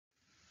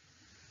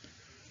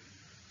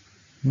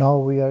Now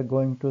we are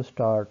going to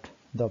start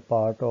the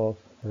part of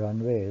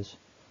runways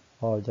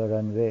or the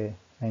runway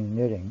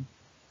engineering,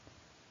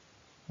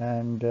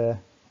 and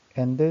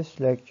in this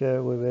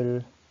lecture we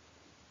will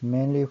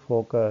mainly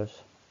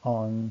focus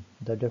on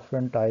the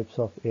different types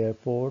of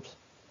airports,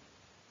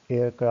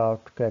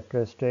 aircraft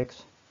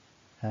characteristics,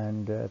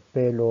 and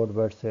payload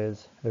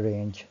versus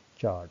range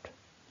chart.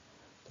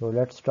 So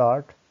let's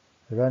start.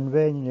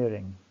 Runway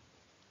engineering.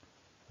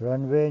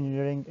 Runway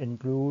engineering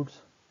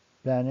includes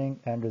planning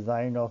and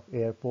design of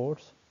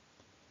airports.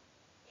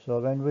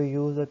 So when we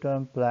use the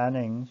term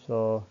planning,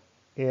 so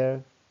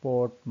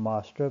airport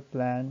master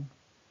plan,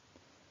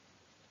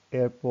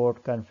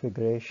 airport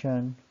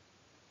configuration,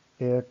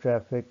 air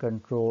traffic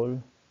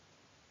control,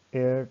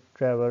 air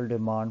travel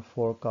demand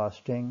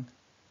forecasting,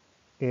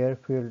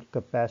 airfield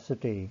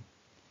capacity,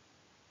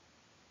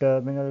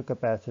 terminal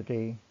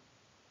capacity,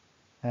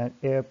 and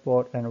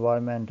airport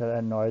environmental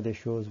and noise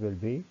issues will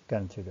be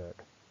considered.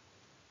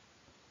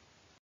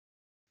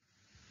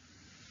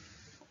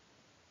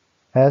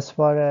 As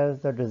far as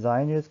the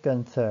design is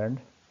concerned,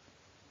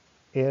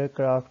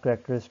 aircraft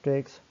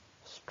characteristics,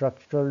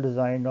 structural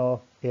design of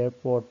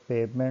airport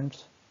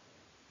pavements,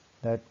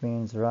 that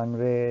means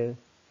runway,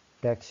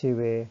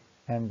 taxiway,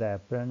 and the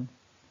apron,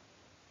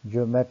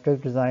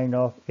 geometric design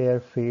of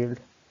airfield,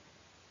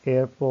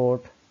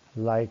 airport,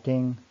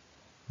 lighting,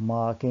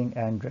 marking,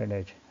 and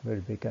drainage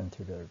will be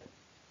considered.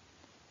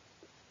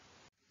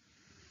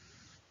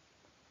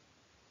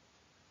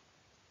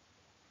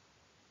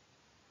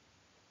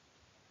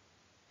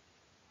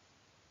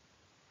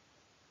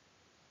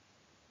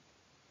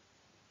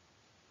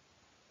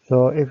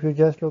 So if you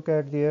just look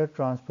at the air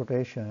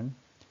transportation,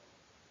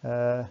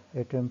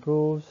 it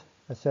improves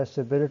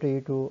accessibility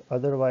to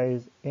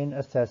otherwise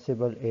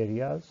inaccessible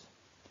areas,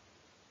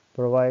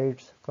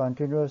 provides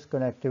continuous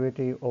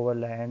connectivity over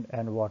land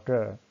and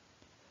water,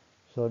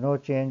 so no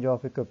change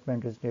of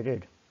equipment is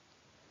needed,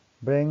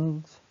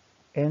 brings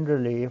in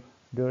relief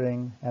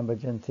during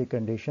emergency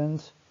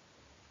conditions,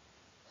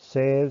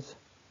 saves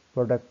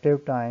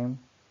productive time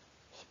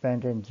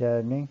spent in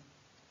journey,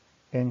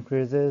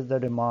 increases the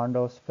demand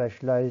of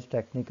specialized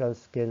technical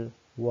skill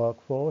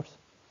workforce,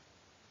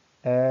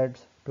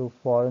 adds to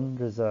foreign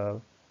reserve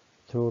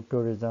through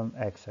tourism,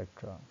 etc.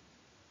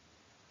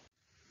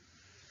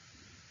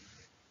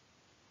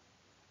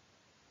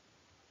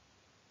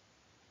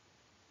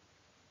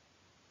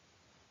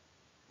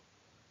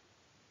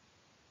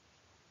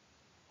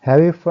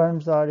 Heavy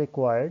funds are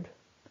required,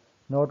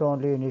 not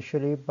only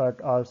initially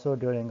but also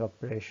during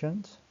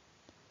operations.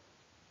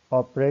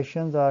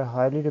 Operations are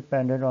highly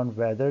dependent on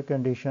weather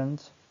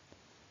conditions,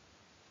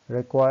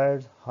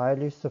 requires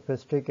highly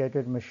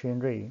sophisticated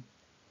machinery,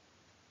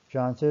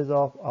 chances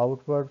of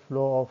outward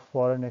flow of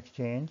foreign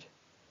exchange,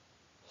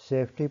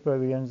 safety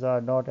provisions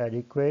are not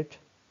adequate,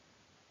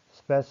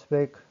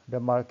 specific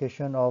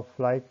demarcation of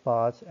flight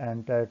paths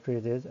and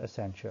territories is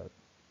essential.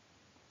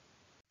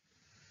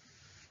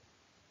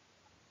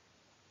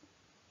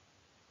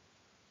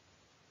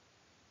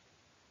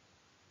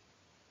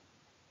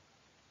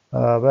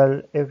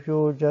 Well, if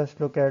you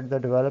just look at the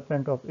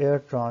development of air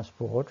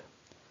transport,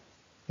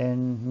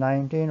 in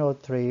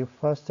 1903,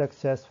 first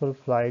successful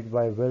flight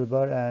by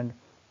Wilbur and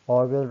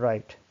Orville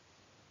Wright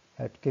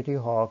at Kitty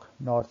Hawk,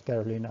 North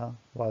Carolina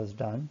was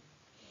done.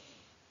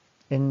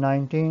 In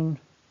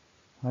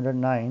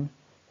 1909,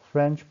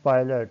 French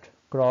pilot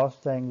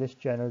crossed the English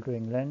Channel to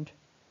England.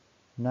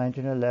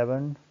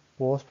 1911,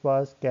 post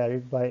was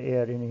carried by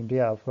air in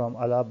India from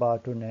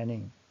Allahabad to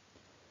Naini.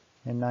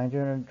 In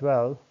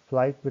 1912,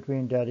 flight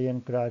between Delhi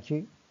and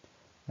Karachi,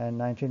 and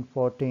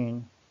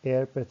 1914,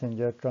 air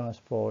passenger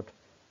transport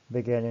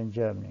began in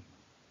Germany.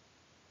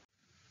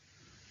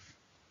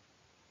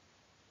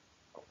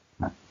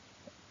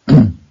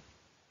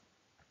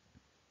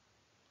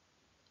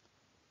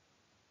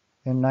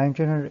 In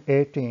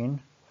 1918,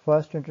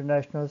 first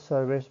international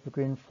service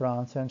between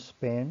France and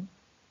Spain.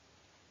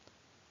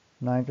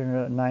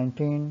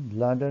 1919,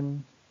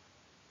 London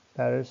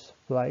Paris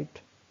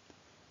flight.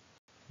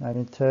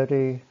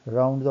 1930,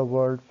 round the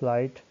world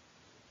flight.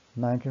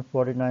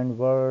 1949,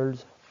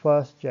 world's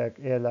first jet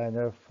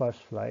airliner first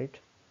flight.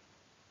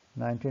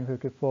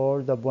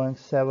 1954, the Boeing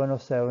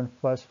 707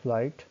 first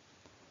flight.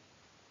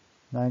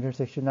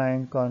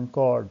 1969,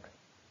 Concorde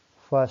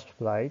first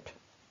flight,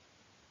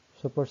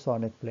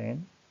 supersonic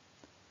plane.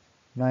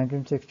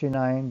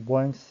 1969,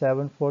 Boeing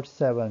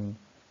 747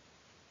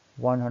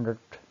 100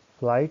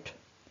 flight,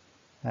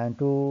 and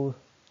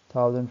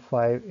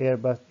 2005,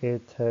 Airbus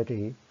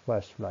A330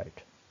 first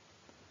flight.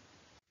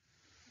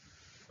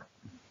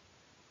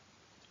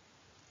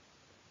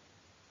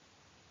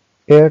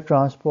 Air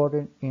transport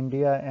in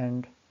India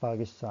and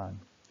Pakistan.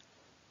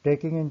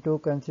 Taking into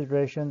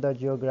consideration the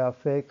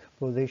geographic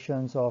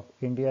positions of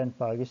India and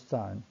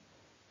Pakistan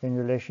in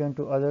relation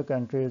to other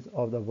countries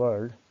of the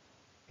world,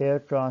 air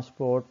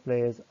transport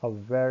plays a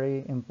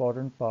very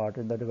important part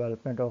in the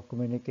development of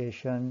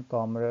communication,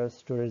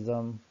 commerce,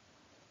 tourism,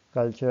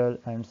 cultural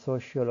and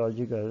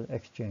sociological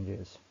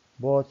exchanges,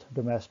 both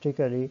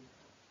domestically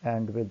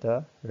and with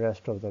the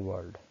rest of the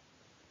world.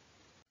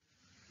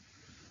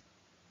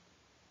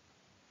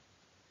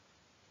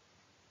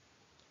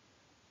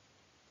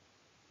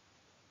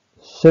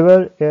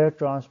 Civil air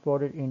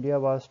transport in India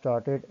was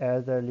started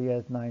as early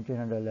as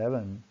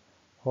 1911.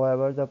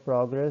 However, the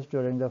progress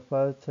during the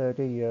first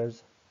 30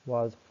 years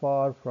was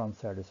far from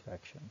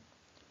satisfaction.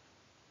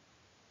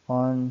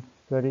 On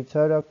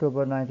 23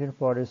 October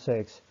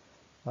 1946,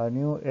 a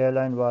new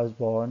airline was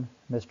born.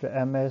 Mr.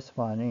 M.A.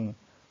 Swani,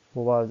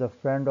 who was a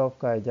friend of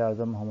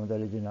Quaid-e-Azam Muhammad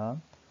Ali Jinnah,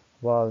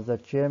 was the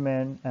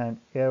chairman, and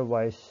Air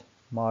Vice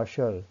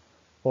Marshal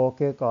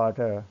O.K.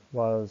 Carter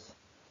was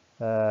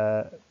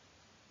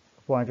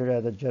appointed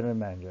as the general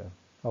manager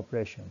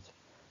operations,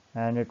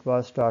 and it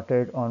was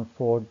started on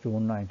 4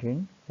 June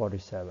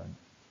 1947.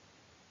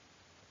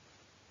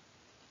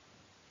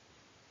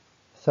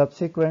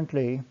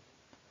 Subsequently,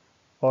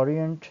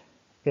 Orient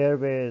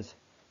Airways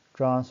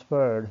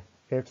transferred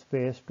its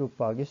base to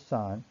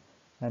Pakistan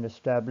and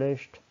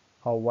established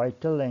a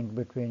vital link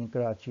between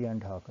Karachi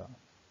and Dhaka.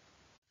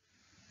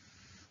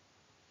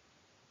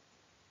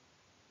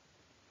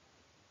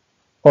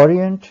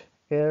 Orient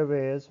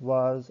Airways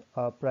was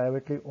a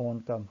privately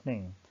owned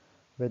company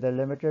with a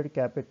limited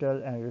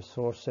capital and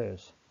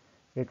resources.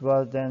 It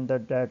was then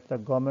that the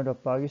government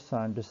of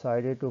Pakistan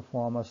decided to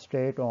form a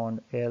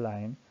state-owned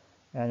airline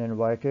and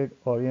invited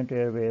Orient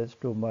Airways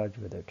to merge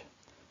with it.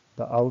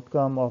 The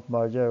outcome of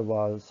merger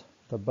was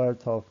the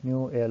birth of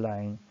new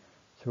airline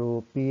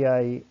through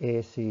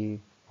PIAC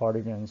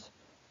Ordinance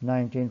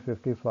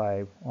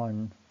 1955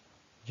 on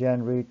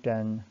January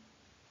 10,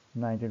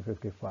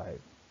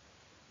 1955.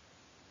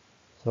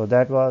 So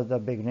that was the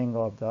beginning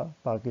of the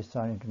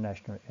Pakistan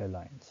International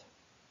Airlines.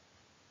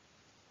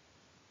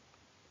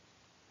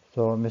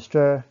 So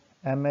Mr.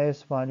 M.A.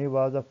 Swani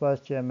was the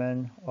first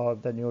chairman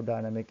of the new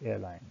dynamic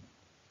airline.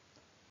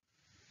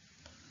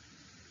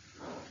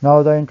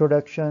 Now the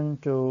introduction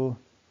to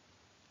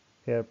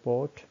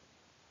airport.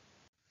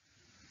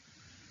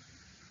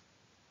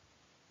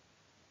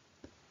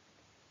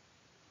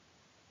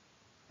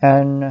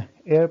 An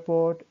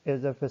airport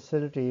is a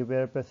facility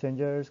where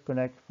passengers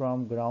connect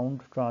from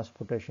ground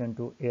transportation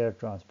to air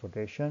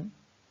transportation.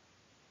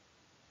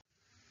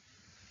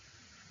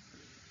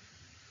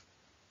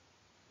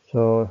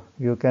 So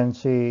you can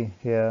see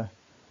here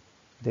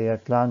the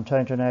Atlanta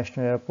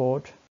International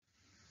Airport.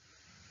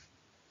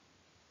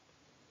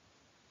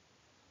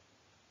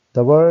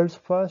 The world's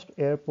first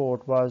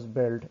airport was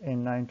built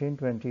in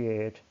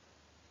 1928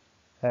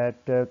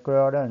 at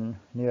Croydon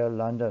near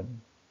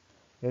London.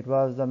 It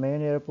was the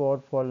main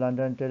airport for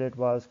London till it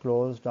was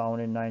closed down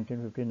in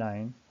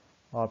 1959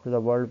 after the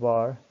World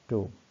War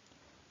II.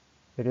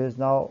 It is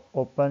now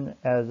open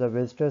as a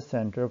visitor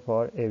center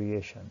for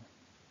aviation.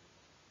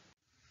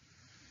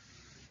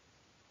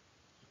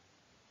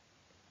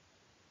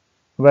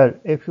 Well,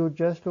 if you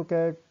just look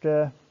at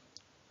the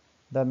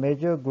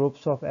major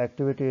groups of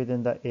activities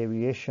in the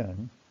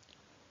aviation,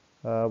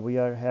 we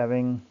are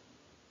having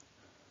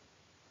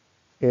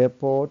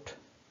airport,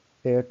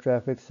 air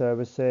traffic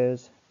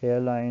services,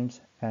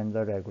 airlines, and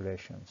the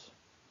regulations.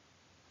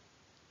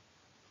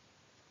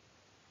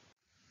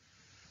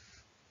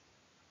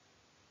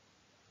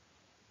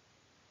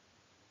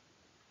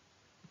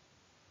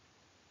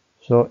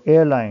 So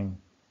airline,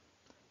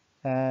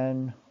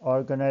 an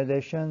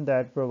organization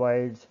that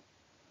provides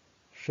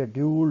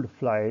scheduled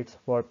flights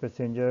for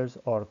passengers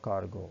or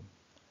cargo.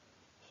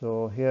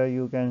 So here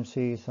you can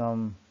see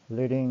some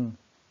leading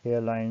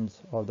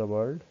airlines of the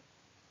world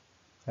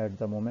at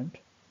the moment.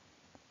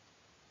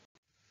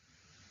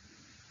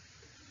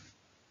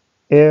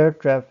 Air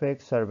traffic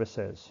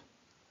services.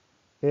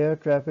 Air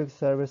traffic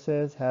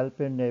services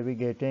help in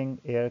navigating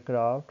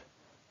aircraft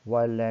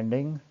while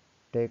landing,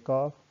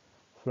 takeoff,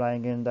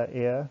 flying in the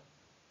air,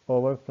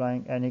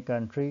 overflying any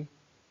country,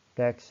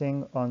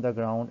 taxiing on the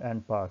ground,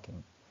 and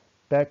parking.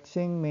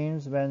 Taxiing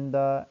means when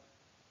the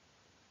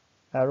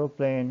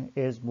aeroplane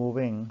is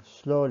moving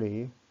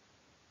slowly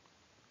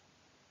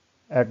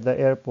at the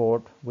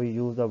airport, we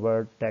use the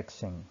word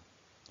taxiing.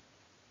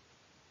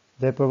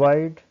 They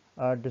provide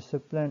a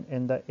discipline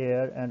in the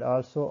air and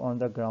also on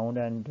the ground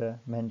and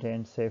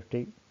maintain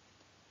safety.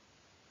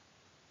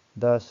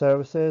 The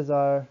services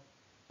are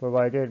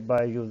provided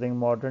by using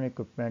modern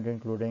equipment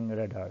including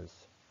radars.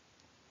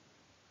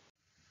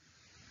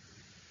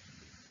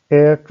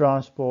 Air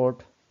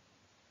transport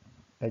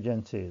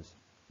agencies.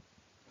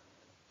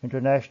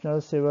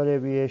 International Civil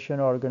Aviation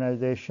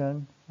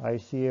Organization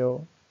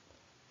 (ICAO),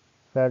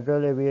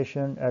 Federal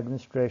Aviation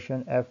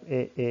Administration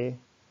 (FAA),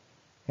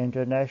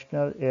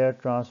 International Air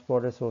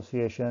Transport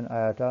Association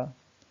 (IATA),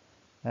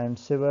 and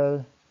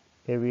Civil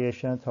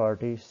Aviation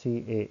Authority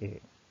 (CAA).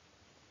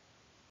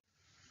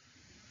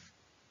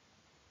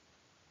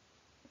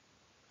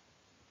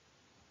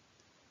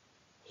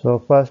 So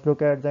first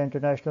look at the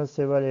International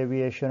Civil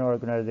Aviation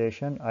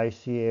Organization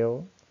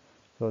 (ICAO).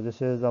 So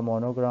this is the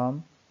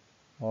monogram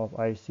of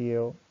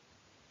ICAO.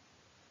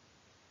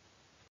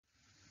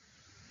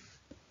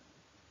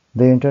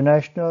 The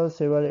International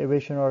Civil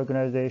Aviation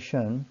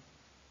Organization,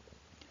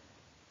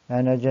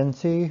 an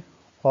agency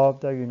of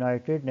the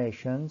United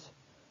Nations,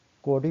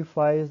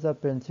 codifies the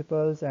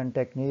principles and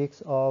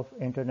techniques of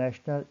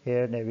international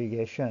air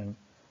navigation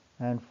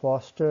and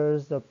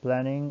fosters the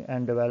planning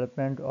and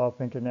development of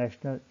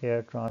international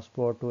air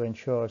transport to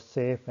ensure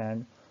safe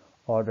and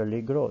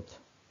orderly growth.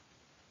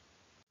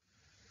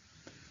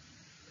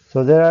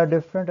 So there are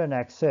different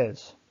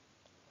annexes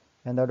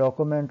in the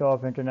document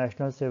of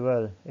International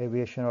Civil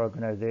Aviation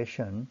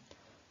Organization,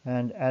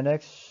 and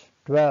Annex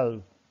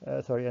 14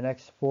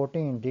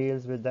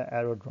 deals with the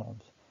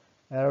aerodromes.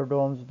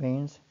 Aerodromes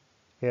means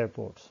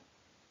airports.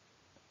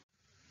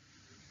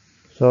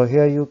 So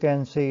here you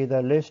can see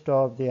the list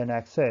of the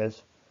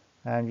annexes,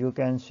 and you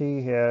can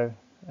see here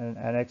in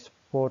Annex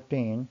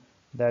 14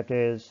 that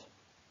is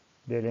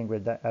dealing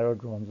with the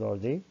aerodromes or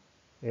the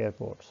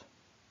airports.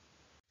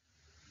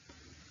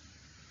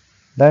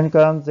 Then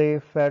comes the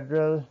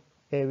Federal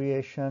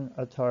Aviation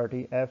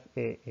Authority,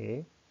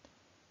 FAA.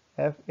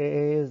 FAA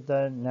is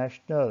the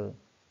National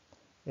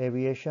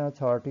Aviation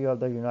Authority of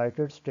the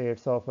United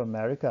States of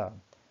America.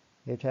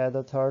 It has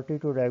authority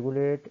to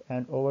regulate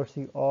and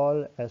oversee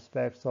all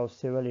aspects of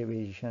civil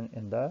aviation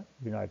in the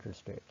United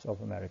States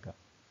of America.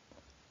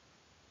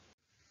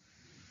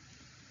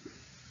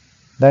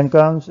 Then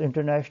comes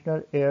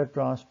International Air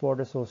Transport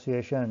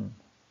Association,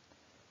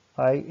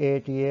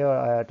 IATA or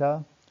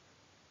IATA.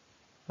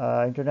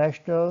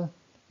 International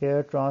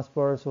Air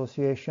Transport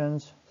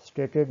Association's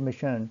stated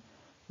mission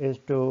is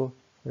to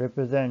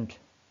represent,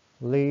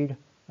 lead,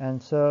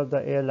 and serve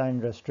the airline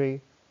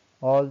industry.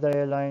 All the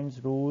airlines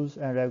rules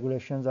and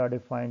regulations are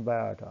defined by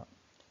IATA.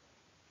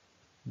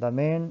 The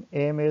main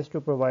aim is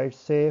to provide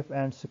safe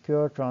and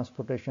secure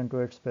transportation to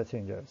its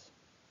passengers.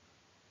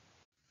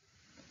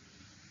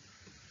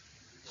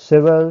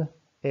 Civil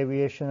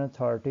Aviation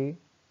Authority.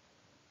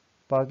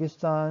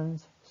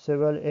 Pakistan's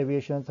Civil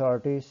Aviation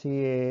Authority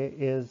 (CAA)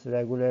 is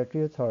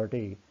regulatory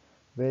authority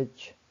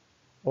which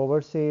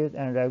oversees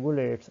and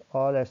regulates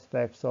all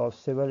aspects of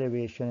civil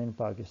aviation in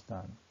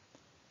Pakistan.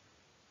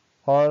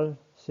 All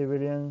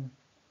civilian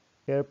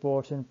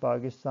airports in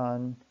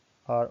Pakistan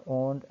are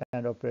owned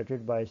and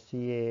operated by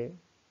CAA.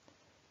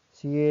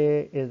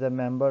 CAA is a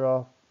member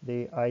of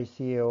the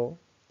ICAO.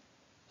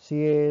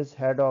 CAA's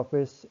head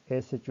office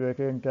is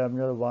situated in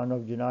Terminal 1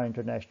 of Jinnah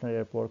International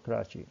Airport,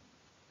 Karachi.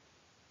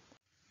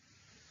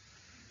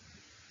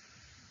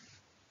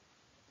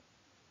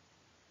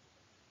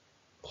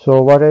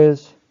 So what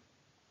is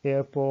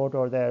airport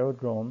or the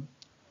aerodrome?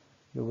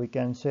 We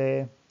can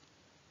say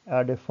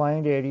a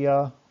defined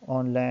area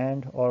on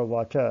land or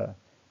water,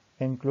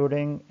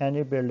 including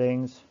any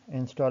buildings,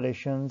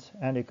 installations,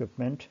 and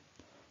equipment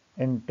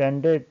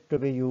intended to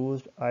be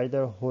used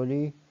either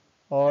wholly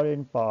or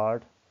in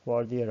part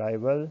for the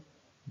arrival,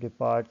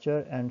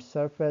 departure, and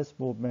surface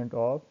movement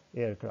of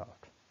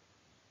aircraft.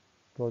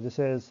 So this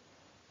is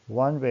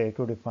one way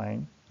to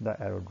define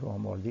the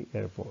aerodrome or the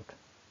airport.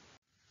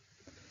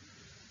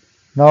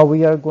 Now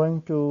we are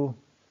going to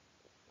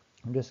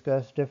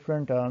discuss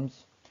different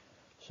terms.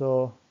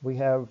 So we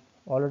have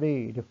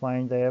already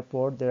defined the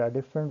airport. There are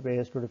different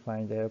ways to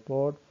define the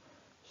airport.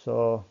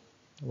 So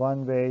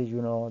one way is,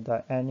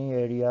 the any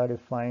area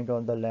defined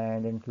on the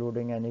land,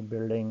 including any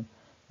building,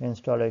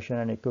 installation,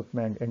 and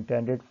equipment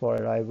intended for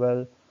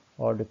arrival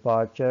or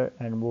departure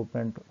and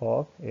movement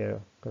of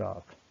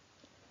aircraft.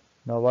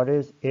 Now what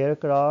is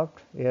aircraft?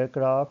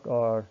 Aircraft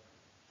or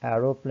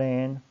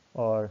aeroplane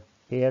or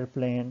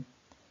airplane.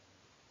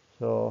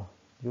 So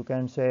you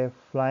can say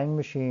flying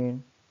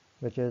machine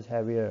which is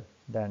heavier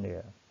than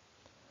air.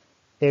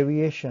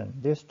 Aviation.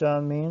 This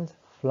term means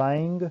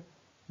flying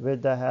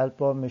with the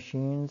help of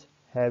machines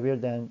heavier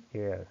than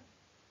air.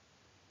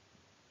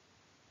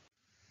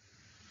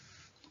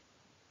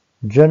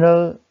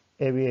 General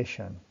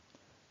aviation.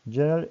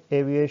 General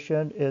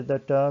aviation is the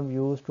term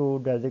used to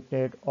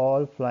designate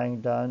all flying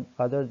done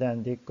other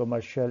than the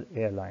commercial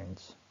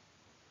airlines.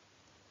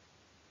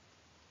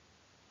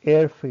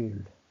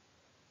 Airfield.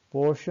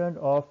 Portion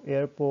of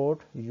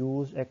airport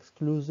used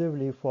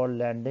exclusively for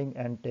landing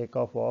and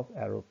takeoff of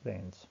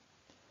aeroplanes.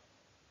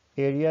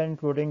 Area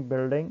including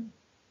building,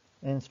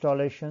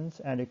 installations,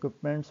 and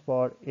equipments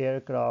for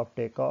aircraft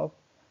takeoff,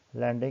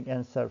 landing,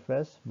 and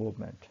surface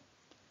movement.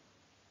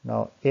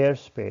 Now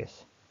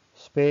airspace.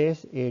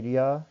 Space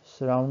area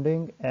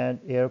surrounding an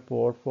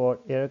airport for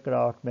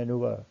aircraft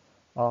maneuver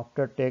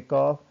after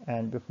takeoff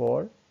and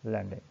before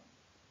landing.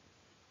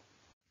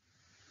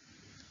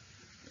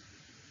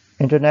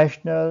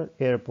 International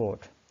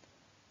airport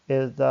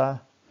is the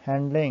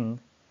handling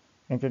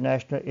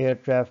international air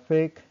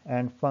traffic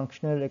and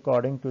functional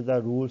according to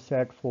the rules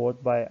set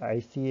forth by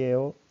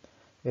ICAO.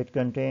 It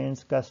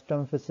contains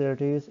custom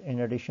facilities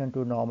in addition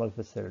to normal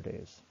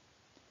facilities.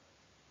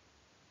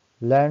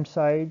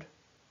 Landside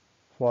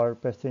for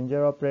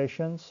passenger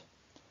operations.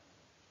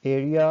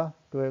 Area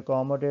to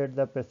accommodate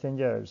the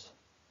passengers.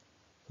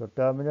 So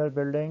terminal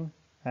building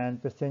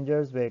and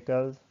passengers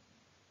vehicles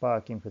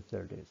parking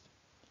facilities.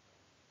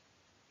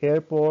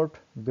 Airport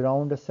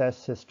ground access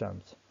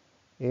systems.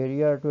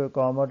 Area to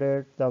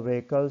accommodate the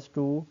vehicles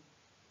to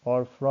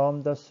or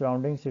from the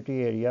surrounding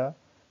city area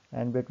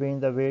and between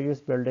the various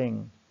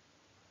buildings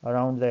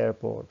around the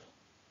airport.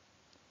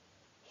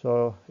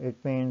 So it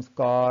means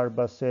car,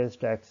 buses,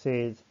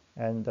 taxis,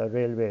 and the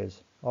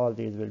railways. All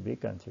these will be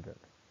considered.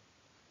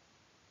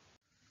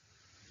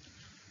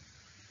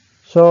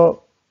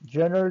 So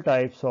general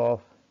types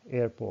of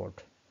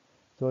airport.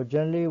 So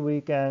generally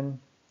we can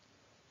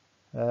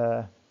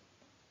uh,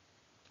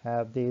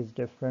 have these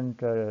different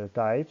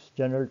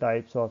general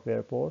types of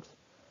airports.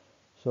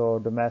 So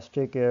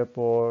domestic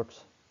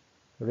airports,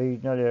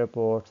 regional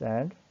airports,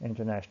 and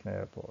international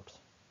airports.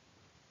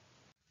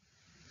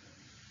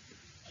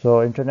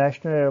 So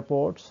international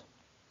airports.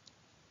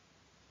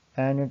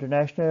 An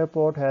international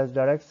airport has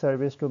direct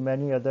service to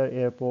many other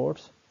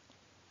airports,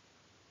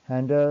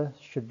 handle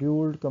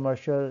scheduled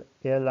commercial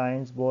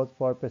airlines both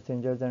for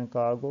passengers and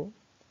cargo.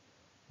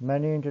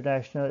 Many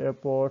international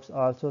airports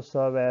also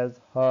serve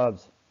as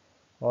hubs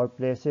or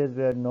places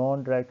where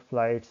non-direct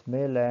flights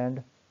may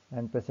land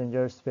and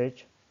passengers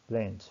switch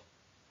planes,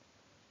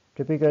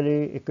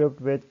 typically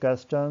equipped with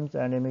customs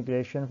and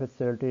immigration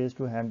facilities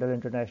to handle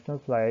international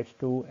flights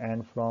to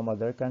and from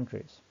other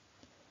countries.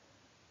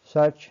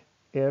 Such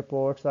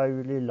airports are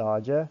usually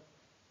larger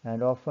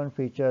and often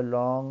feature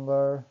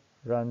longer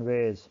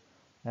runways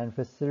and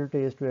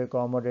facilities to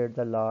accommodate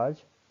the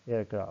large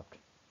aircraft.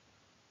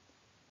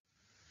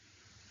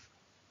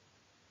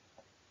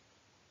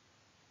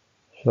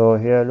 So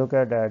here look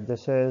at that.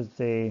 This is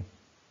the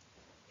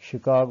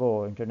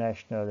Chicago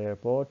International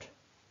Airport.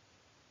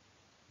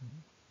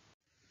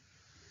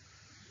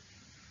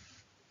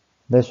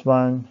 This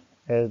one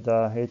is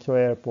the Heathrow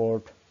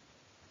Airport,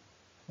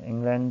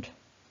 England.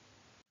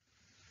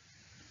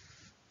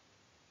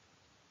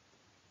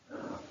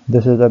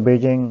 This is the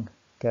Beijing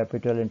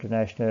Capital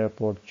International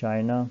Airport,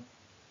 China.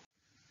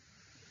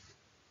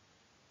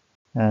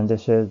 And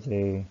this is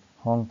the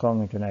Hong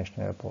Kong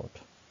International Airport.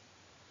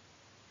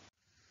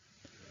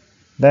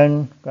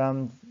 Then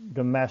comes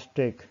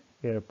domestic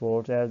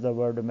airports, as the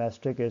word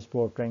domestic is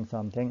portraying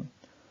something.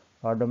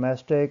 A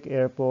domestic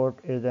airport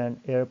is an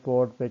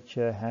airport which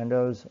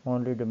handles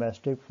only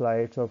domestic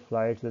flights or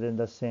flights within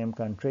the same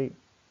country.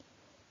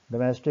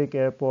 Domestic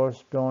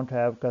airports don't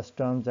have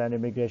customs and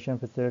immigration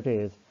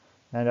facilities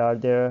and are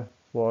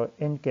therefore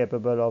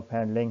incapable of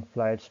handling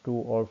flights to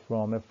or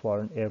from a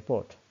foreign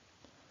airport.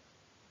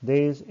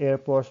 These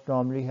airports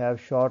normally have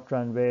short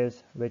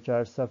runways which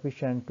are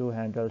sufficient to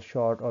handle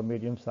short or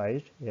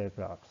medium-sized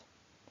aircraft.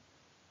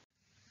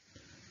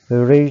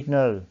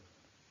 Regional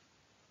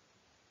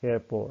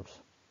airports.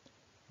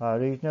 A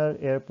regional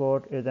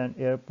airport is an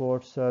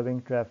airport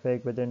serving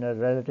traffic within a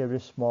relatively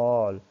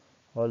small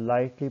or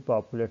lightly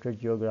populated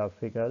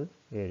geographical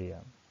area.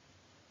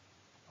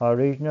 A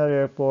regional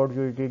airport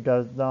usually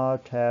does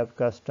not have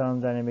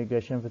customs and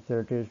immigration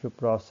facilities to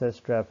process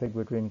traffic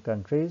between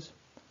countries.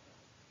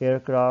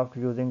 Aircraft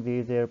using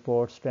these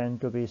airports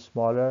tend to be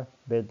smaller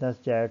business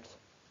jets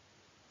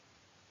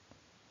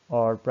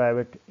or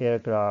private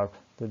aircraft,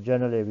 the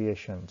general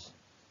aviations.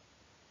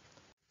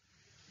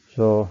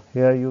 So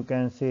here you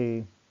can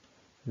see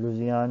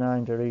Louisiana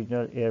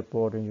Interregional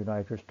Airport in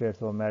United States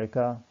of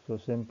America. So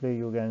simply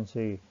you can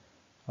see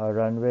a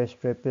runway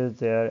strip is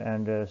there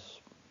and a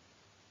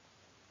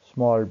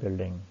small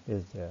building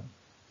is there.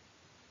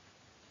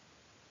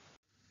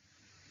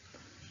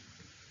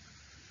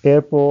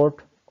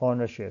 Airport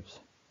ownerships.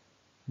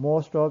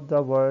 Most of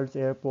the world's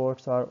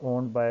airports are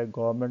owned by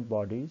government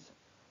bodies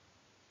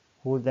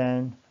who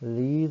then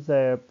lease the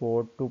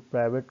airport to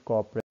private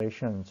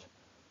corporations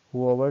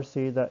who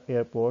oversee the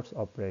airport's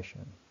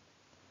operation.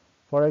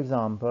 For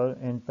example,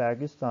 in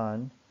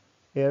Pakistan,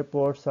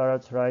 airports are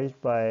authorized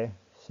by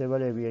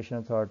Civil Aviation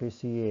Authority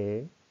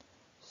 (CAA).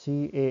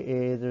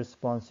 CAA is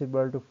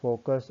responsible to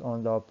focus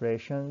on the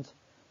operations,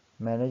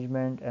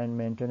 management and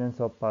maintenance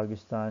of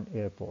Pakistan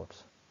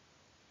airports.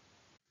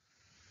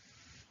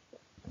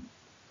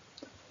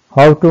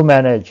 How to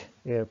manage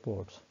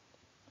airports?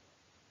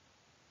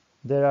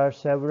 There are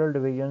several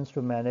divisions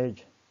to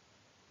manage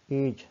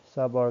each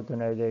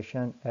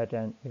sub-organization at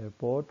an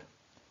airport.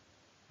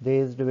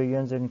 These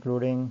divisions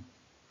including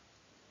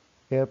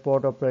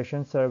airport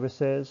operation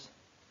services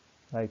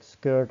like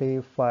security,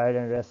 fire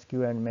and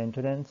rescue and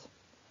maintenance,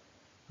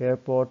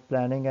 airport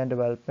planning and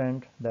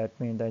development, that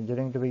means the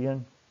engineering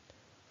division,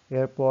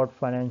 airport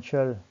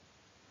financial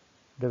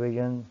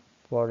division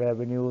for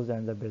revenues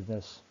and the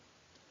business.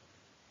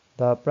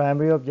 The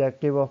primary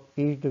objective of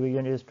each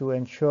division is to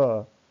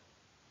ensure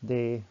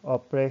the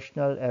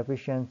operational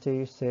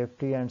efficiency,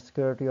 safety and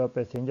security of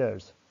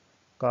passengers,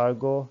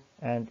 cargo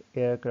and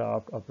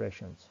aircraft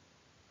operations.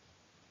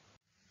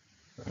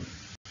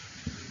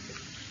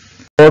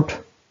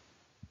 Airport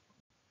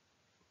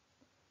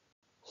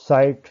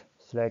site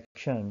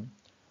selection.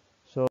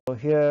 So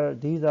here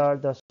these are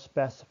the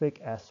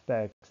specific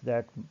aspects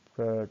that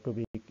are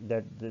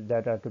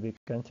to be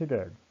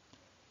considered.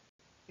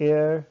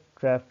 Air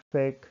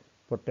traffic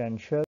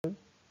potential,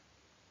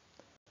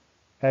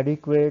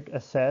 adequate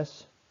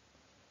access,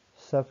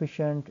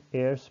 sufficient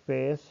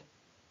airspace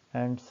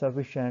and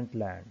sufficient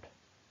land.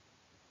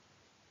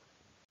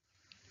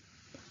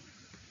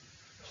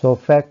 So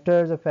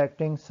factors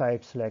affecting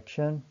site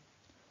selection: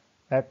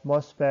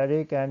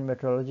 atmospheric and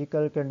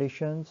meteorological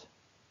conditions,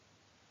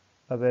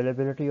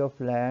 availability of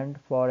land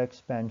for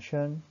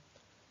expansion,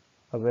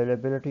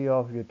 availability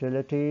of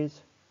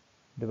utilities,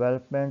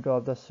 development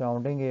of the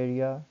surrounding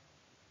area,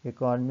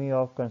 economy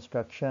of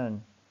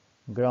construction,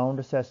 ground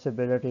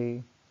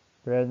accessibility,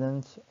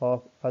 presence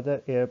of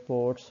other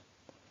airports,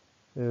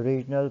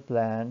 regional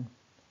plan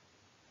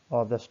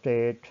of the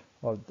state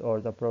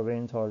or the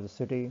province or the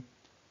city,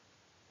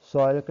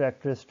 soil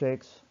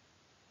characteristics,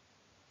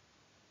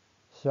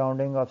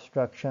 surrounding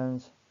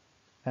obstructions,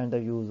 and the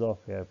use of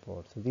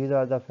airports. So these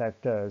are the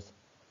factors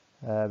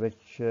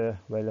which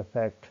will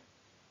affect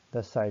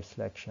the site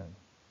selection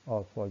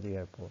for the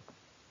airport.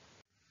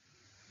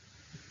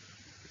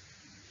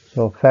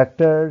 So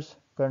factors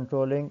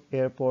controlling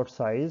airport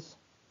size: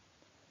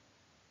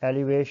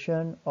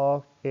 elevation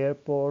of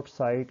airport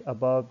site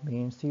above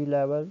mean sea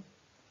level,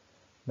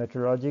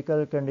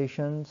 meteorological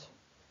conditions,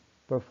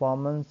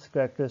 performance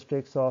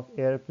characteristics of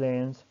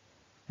airplanes,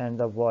 and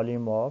the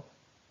volume of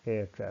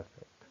air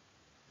traffic.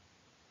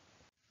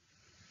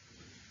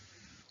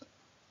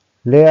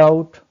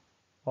 Layout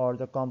or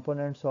the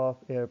components of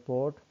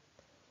airport: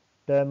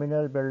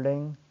 terminal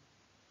building,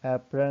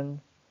 apron,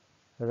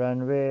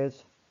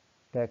 runways,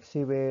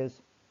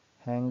 taxiways,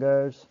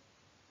 hangars,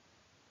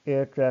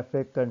 air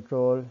traffic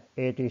control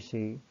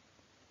ATC,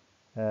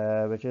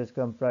 which is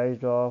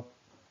comprised of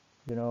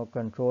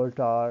control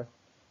tower,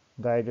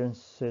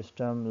 guidance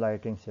system,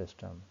 lighting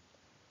system.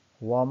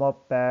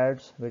 Warm-up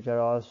pads, which are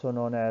also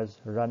known as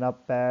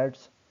run-up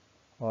pads,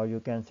 or you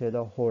can say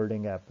the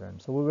holding apron.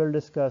 So we will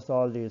discuss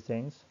all these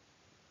things.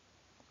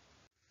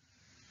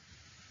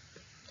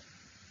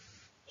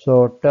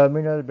 So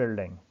terminal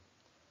building.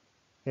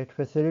 It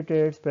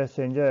facilitates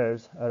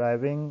passengers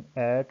arriving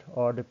at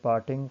or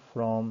departing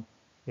from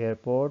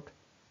airport.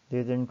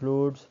 These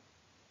include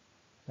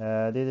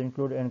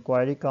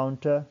inquiry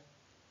counter,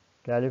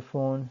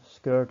 telephone,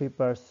 security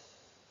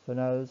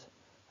personnel,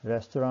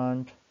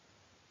 restaurant,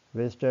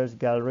 visitors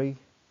gallery,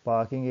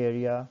 parking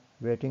area,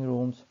 waiting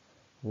rooms,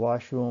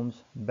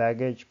 washrooms,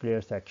 baggage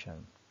clear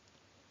section.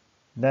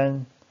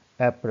 Then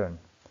apron.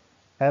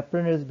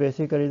 Apron is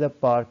basically the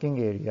parking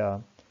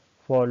area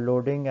for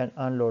loading and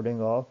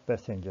unloading of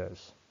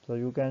passengers. So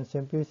you can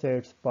simply say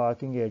it's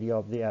parking area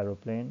of the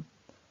aeroplane.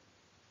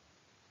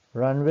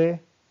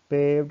 Runway,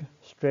 paved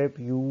strip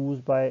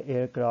used by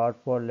aircraft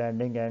for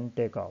landing and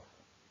takeoff.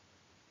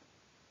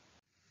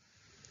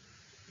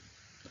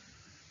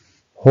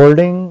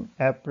 Holding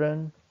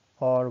apron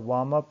or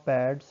warm-up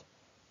pads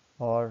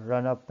or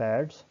run-up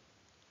pads.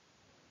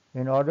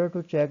 In order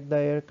to check the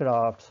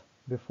aircrafts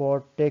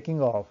before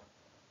taking off,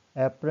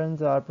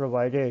 aprons are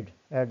provided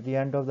at the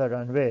end of the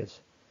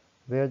runways,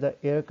 where the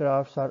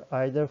aircrafts are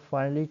either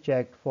finally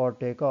checked for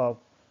takeoff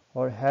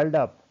or held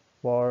up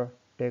for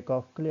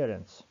takeoff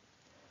clearance,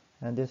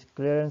 and this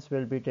clearance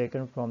will be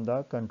taken from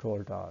the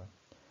control tower.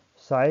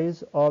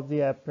 Size of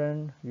the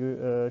apron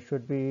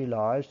should be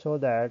large so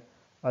that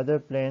other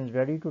planes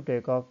ready to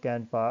take off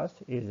can pass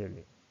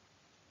easily.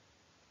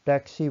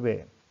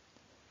 Taxiway.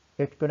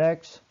 It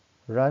connects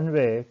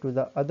runway to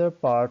the other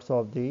parts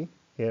of the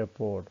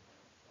airport.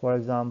 For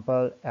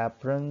example,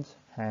 aprons,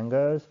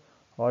 hangars,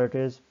 or it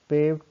is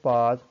paved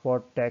path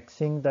for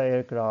taxiing the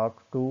aircraft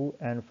to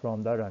and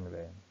from the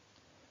runway.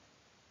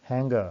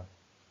 Hangar.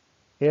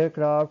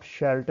 Aircraft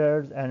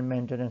shelters and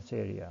maintenance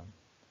area.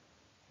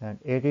 And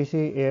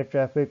ATC, air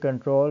traffic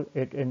control,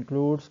 it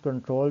includes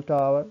control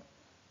tower,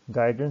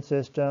 guidance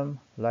system,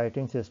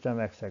 lighting system,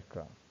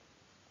 etc.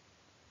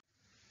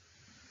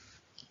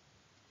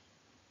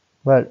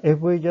 Well, if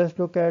we just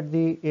look at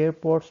the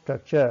airport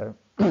structure,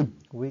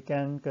 we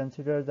can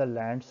consider the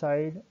land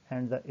side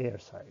and the air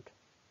side.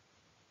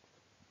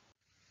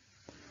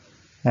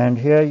 And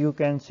here you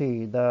can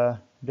see the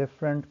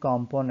different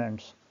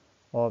components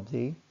of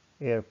the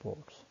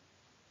airports.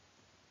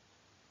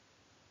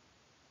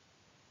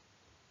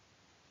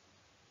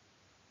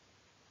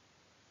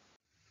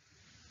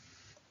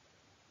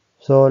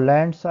 So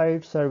land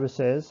side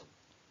services,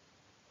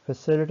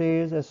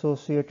 facilities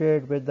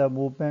associated with the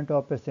movement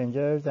of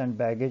passengers and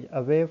baggage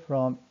away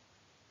from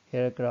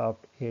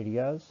aircraft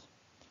areas.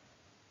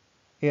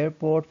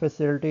 Airport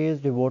facilities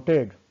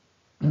devoted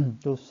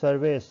to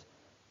service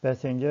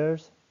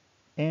passengers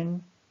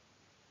in,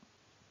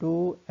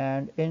 to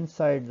and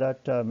inside the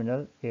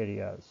terminal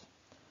areas.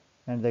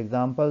 And the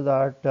examples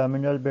are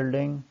terminal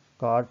building,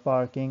 car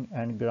parking,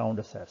 and ground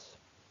access.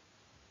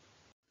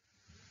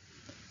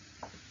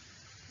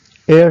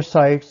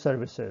 Airside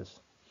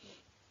services.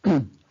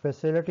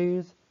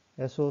 Facilities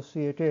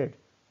associated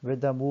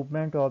with the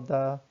movement of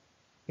the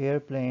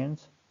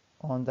airplanes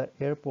on the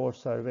airport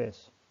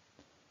service.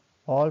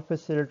 All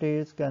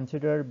facilities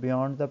considered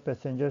beyond the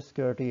passenger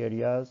security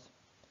areas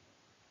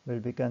will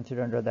be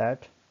considered under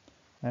that,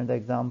 and the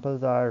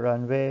examples are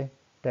runway,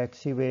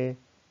 taxiway,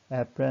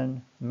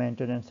 apron,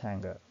 maintenance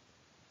hangar.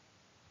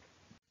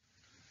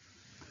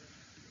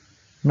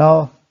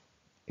 Now,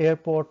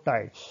 airport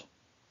types.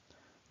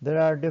 There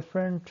are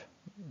different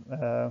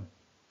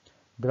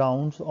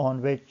grounds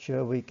on which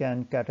we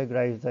can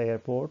categorize the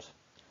airports.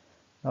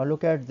 Now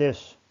look at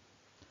this.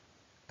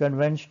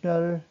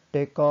 conventional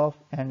takeoff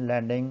and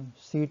landing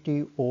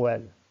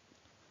CTOL.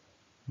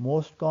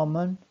 Most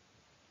common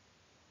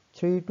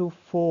 3 to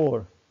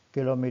 4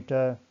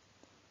 kilometer.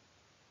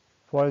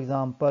 For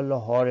example,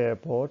 Lahore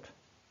Airport.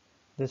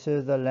 This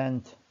is the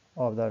length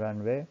of the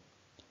runway.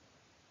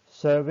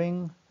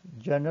 Serving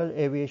general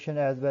aviation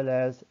as well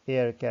as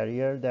air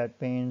carrier.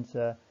 That means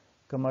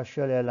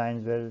commercial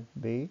airlines will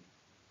be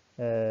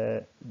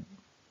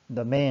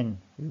the main,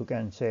 you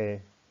can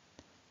say,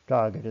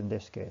 target in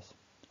this case.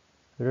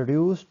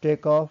 Reduced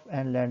takeoff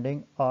and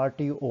landing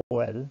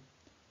RTOL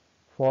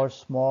for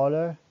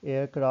smaller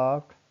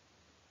aircraft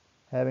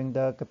having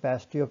the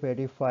capacity of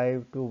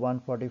 85 to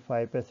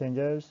 145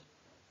 passengers,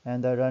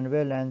 and the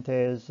runway length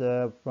is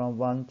from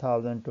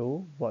 1000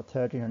 to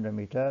 1300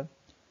 meter.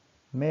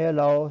 May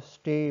allow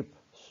steep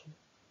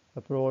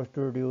approach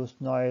to reduce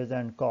noise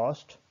and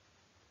cost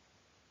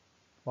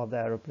of the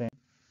aeroplane.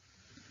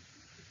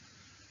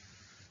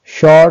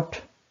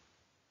 Short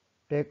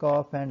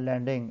takeoff and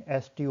landing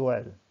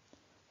STOL,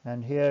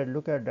 and here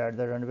look at that,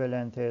 the runway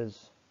length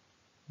is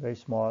very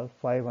small,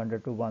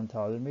 500 to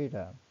 1000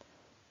 meter.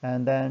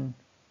 And then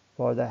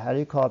for the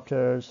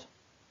helicopters,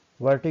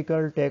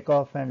 vertical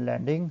takeoff and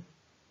landing,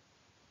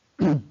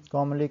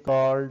 commonly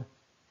called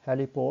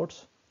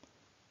heliports.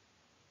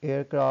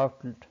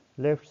 Aircraft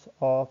lifts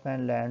off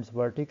and lands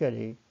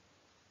vertically.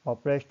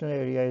 Operational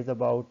area is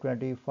about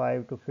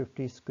 25 to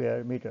 50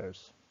 square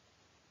meters.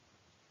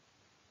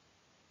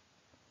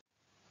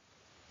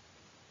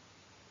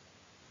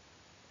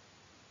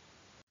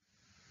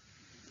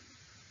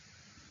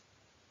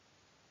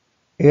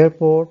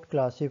 Airport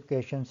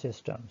classification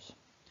systems.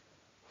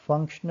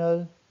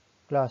 Functional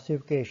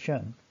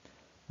classification,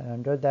 and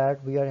under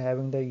that we are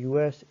having the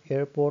US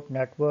airport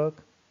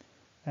network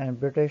and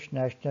British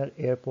National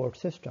Airport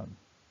System.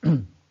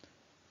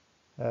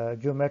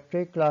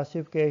 Geometric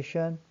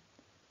classification,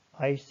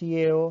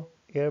 ICAO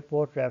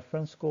Airport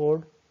Reference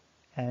Code,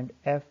 and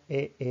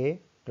FAA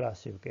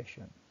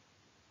classification.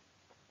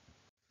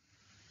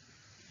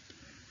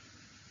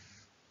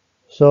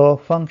 So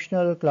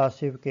functional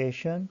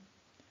classification,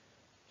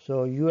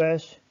 so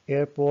US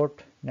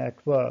airport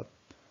network,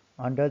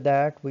 under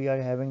that we are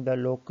having the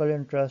local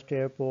interest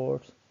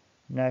airports,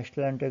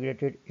 National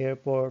Integrated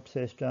Airport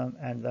System,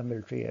 and the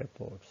military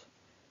airports.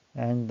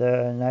 And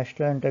the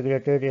National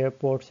Integrated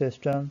Airport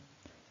System,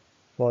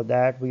 for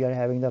that we are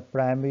having the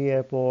primary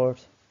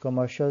airports,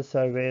 commercial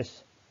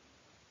service,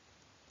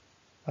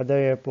 other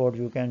airports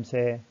you can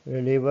say,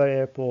 reliever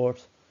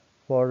airports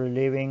for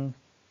relieving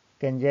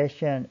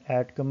congestion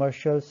at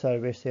commercial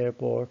service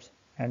airports,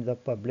 and the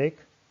public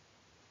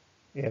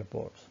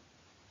airports.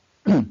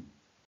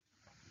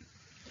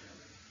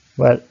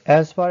 Well,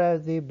 as far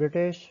as the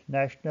British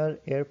National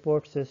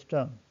Airport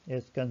System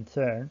is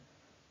concerned,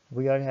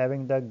 we are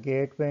having the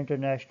Gateway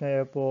International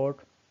Airport,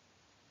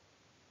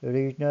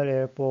 regional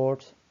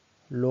airports,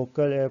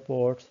 local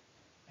airports,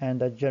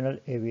 and the general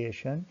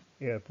aviation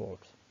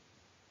airports.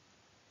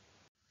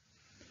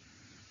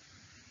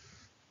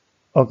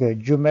 Okay,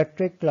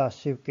 geometric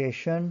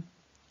classification,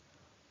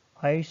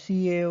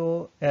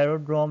 ICAO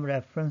Aerodrome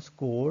Reference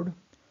Code,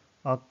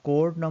 a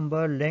code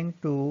number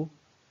linked to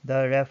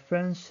the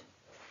reference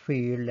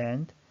field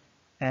length,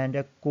 and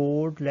a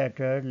code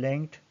letter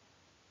linked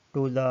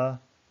to the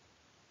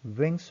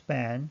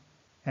wingspan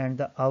and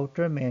the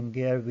outer main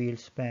gear wheel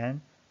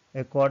span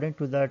according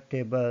to the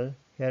table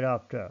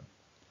hereafter.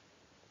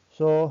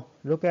 So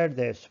look at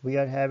this, we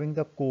are having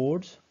the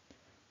codes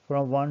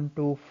from 1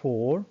 to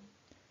 4,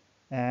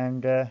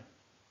 and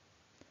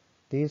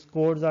these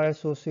codes are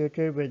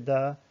associated with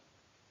the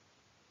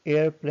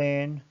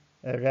airplane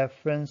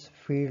reference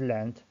field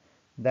length.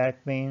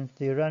 That means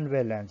the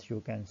runway length,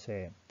 you can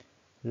say.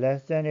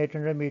 Less than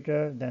 800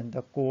 meter, then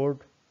the code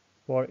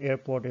for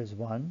airport is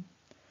 1.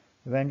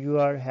 When you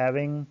are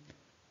having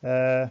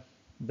the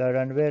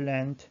runway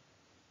length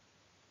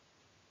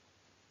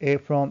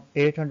from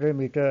 800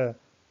 meter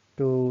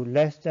to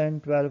less than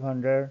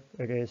 1200,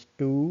 it is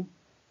 2,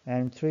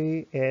 and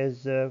 3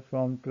 is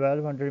from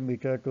 1200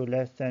 meter to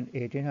less than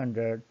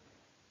 1800,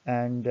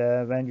 and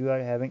when you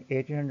are having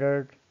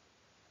 1800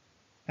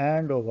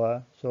 and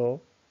over, so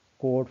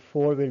code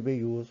 4 will be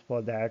used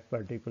for that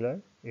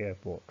particular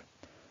airport.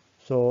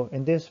 So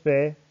in this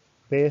way,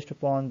 based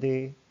upon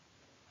the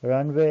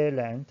runway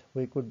length,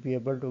 we could be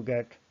able to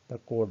get the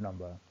code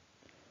number.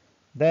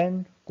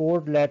 Then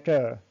code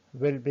letter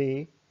will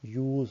be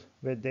used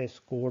with this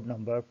code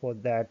number for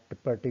that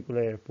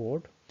particular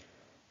airport.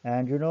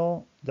 And you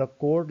know, the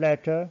code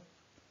letters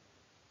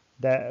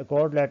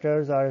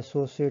are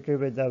associated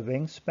with the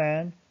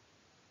wingspan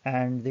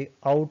and the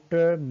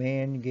outer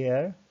main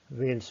gear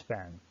wheel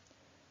span.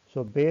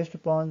 So based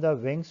upon the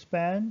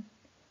wingspan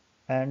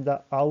and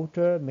the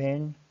outer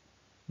main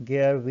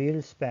gear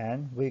wheel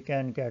span, we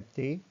can get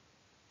the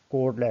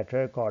code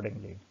letter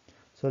accordingly.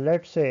 So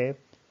let's say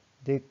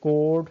the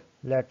code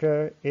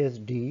letter is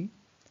D,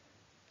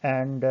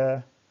 and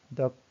the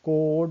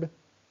code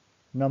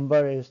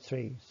number is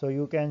 3. So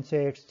you can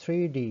say it's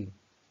 3D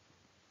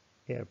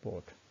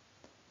airport.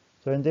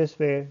 So in this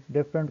way,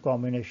 different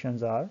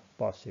combinations are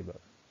possible.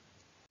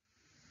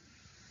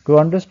 To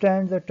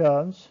understand the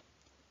terms,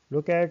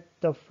 look at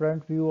the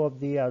front view of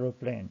the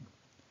aeroplane.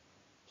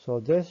 So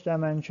this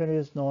dimension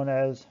is known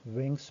as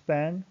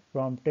wingspan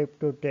from tip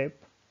to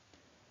tip,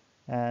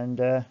 and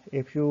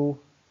if you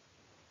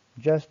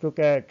just look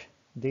at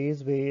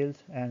these wheels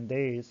and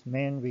these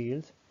main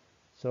wheels,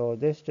 so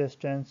this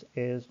distance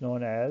is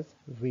known as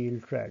wheel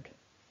tread.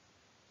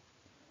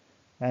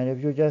 And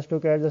if you just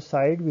look at the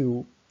side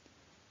view,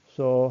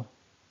 so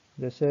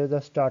this is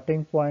the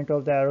starting point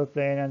of the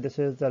aeroplane and this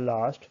is the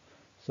last.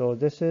 So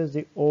this is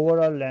the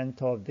overall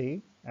length of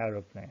the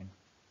aeroplane.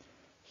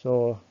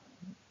 So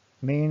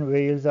main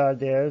wheels are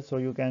there, so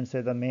you can say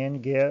the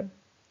main gear,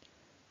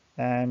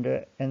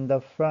 and in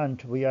the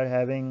front we are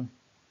having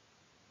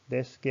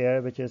this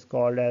gear which is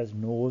called as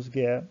nose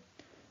gear,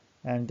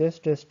 and this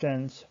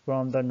distance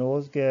from the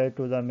nose gear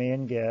to the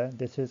main gear,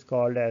 this is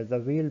called as the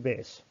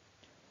wheelbase.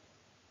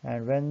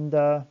 And when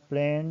the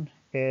plane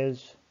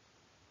is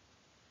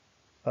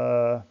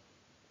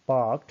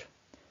parked,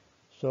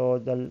 so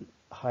the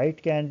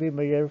height can be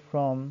measured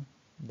from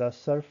the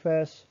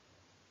surface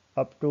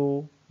up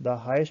to the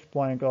highest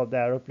point of the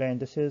aeroplane.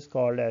 This is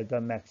called as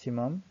the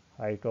maximum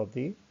height of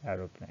the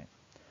aeroplane.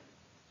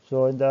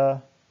 So in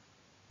the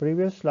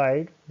previous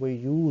slide we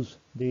use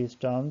these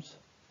terms,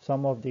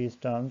 some of these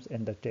terms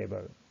in the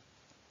table.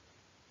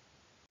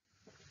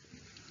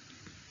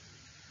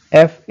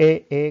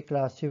 FAA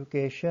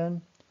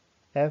classification.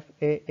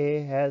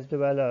 FAA has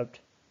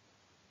developed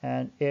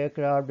an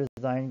aircraft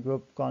design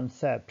group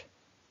concept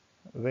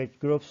which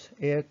groups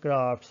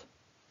aircrafts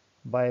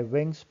by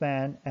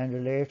wingspan and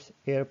relates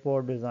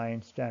airport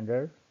design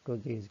standard to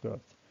these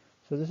groups.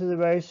 So this is a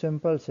very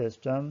simple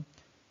system.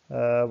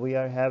 We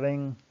are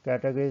having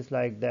categories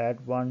like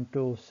that 1,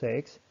 2,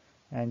 6,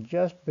 and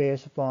just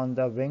based upon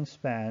the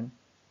wingspan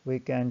we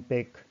can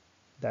pick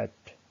that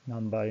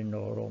number in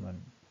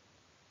Roman.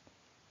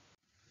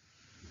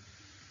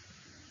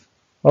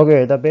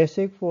 Okay, the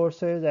basic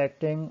forces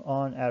acting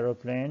on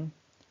aeroplane.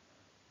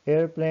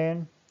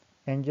 Airplane,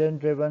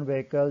 engine-driven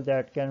vehicle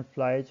that can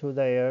fly through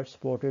the air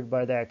supported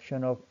by the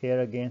action of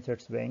air against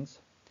its wings.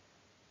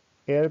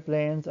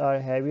 Airplanes are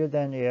heavier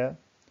than air,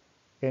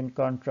 in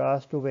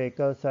contrast to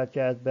vehicles such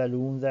as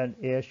balloons and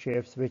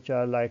airships which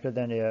are lighter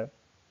than air.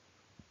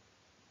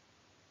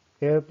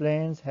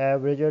 Airplanes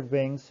have rigid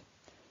wings,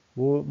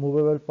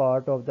 movable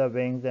part of the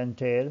wings and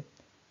tail,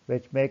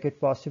 which make it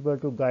possible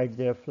to guide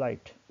their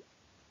flight.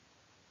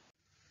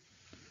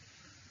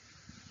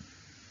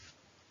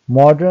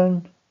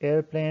 Modern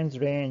airplanes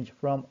range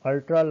from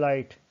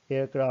ultra-light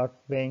aircraft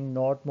weighing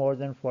not more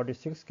than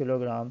 46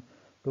 kg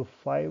to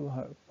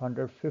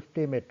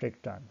 550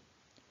 metric ton.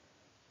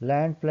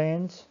 Land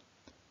planes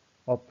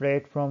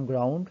operate from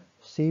ground,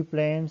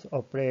 seaplanes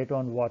operate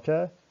on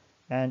water,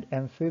 and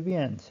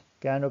amphibians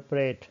can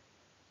operate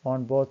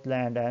on both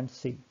land and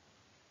sea.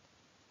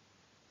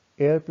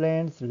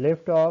 Airplanes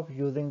lift off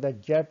using the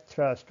jet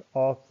thrust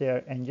of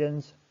their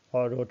engines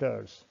or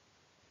rotors.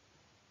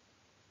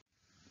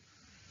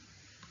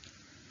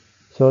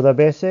 So the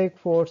basic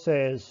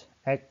forces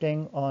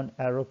acting on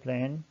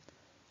aeroplane: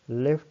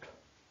 lift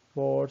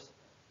force,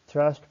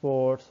 thrust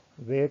force,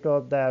 weight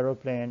of the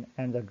aeroplane,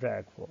 and the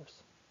drag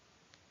force.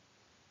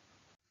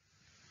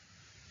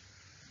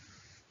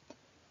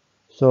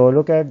 So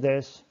look at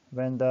this.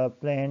 When the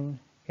plane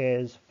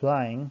is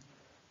flying,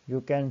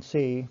 you can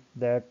see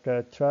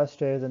that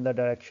thrust is in the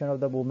direction of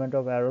the movement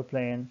of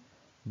aeroplane,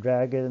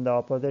 drag is in the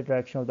opposite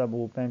direction of the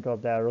movement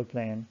of the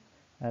aeroplane,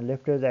 and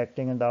lift is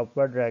acting in the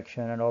upward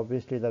direction, and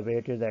obviously the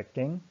weight is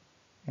acting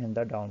in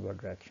the downward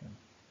direction.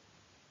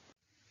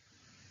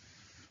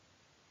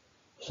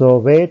 So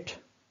weight,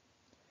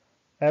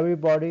 every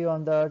body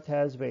on the earth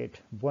has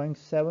weight. Boeing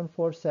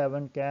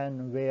 747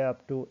 can weigh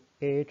up to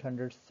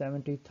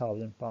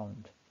 870,000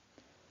 pounds.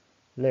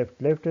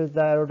 Lift is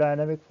the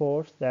aerodynamic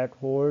force that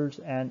holds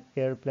an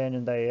airplane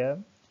in the air.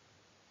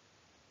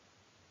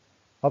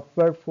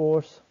 Upward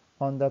force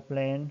on the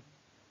plane.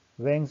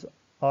 Wings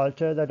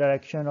alter the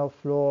direction of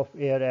flow of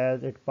air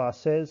as it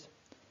passes.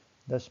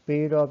 The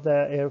speed of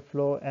the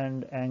airflow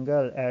and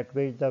angle at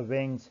which the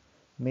wings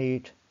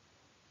meet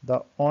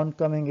the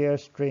oncoming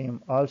airstream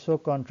also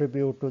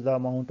contribute to the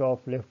amount of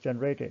lift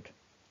generated.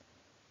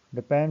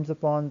 Depends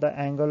upon the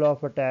angle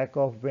of attack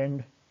of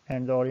wind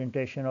and the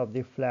orientation of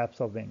the flaps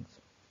of wings.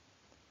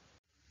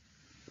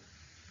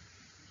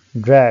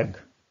 Drag.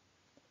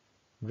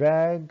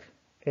 Drag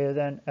is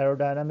an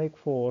aerodynamic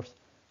force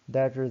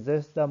that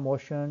resists the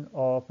motion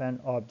of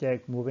an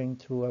object moving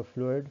through a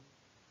fluid.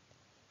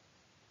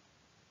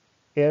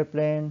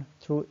 Airplane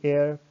through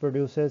air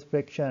produces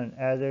friction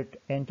as it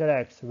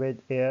interacts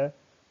with air,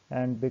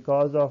 and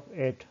because of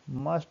it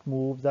must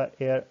move the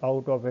air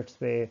out of its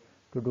way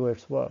to do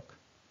its work.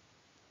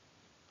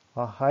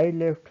 A high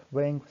lift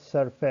wing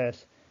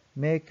surface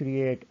may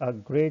create a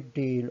great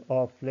deal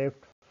of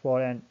lift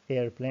for an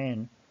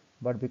airplane,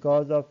 but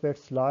because of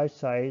its large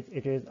size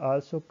it is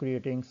also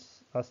creating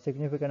a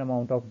significant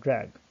amount of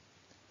drag.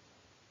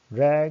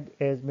 Drag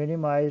is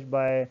minimized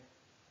by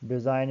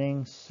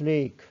designing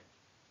sleek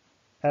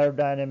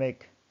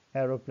aerodynamic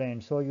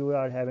aeroplanes. So you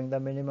are having the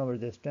minimum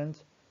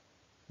resistance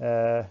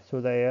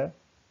through the air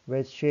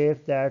with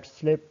shapes that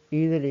slip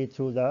easily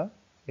through the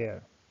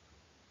air.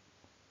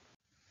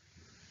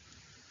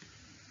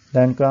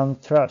 Then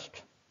comes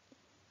thrust.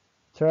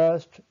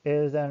 Thrust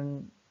is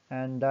an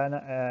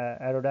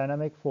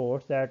aerodynamic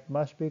force that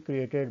must be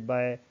created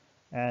by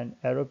an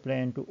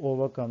aeroplane to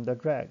overcome the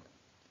drag.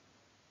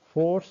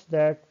 Force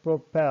that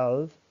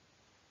propels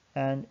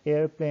an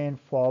airplane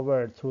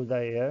forward through the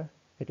air.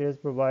 It is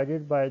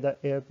provided by the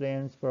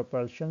airplane's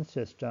propulsion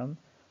system,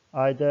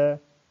 either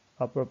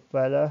a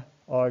propeller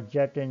or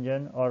jet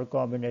engine or a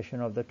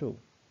combination of the two.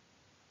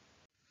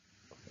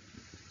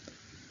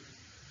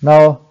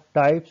 Now,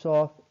 types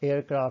of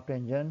aircraft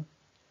engine.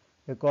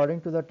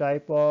 According to the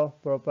type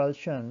of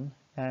propulsion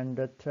and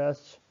the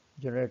thrust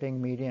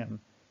generating medium,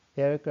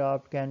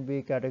 aircraft can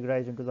be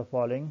categorized into the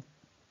following: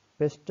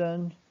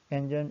 piston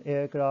engine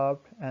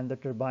aircraft and the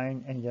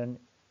turbine engine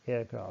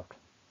aircraft.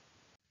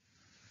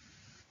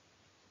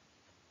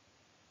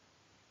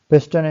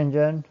 Piston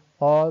engine: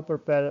 all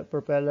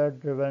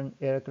propeller-driven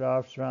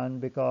aircrafts run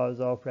because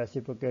of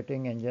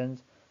reciprocating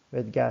engines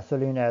with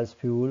gasoline as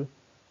fuel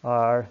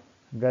are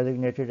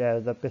designated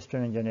as the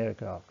piston engine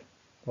aircraft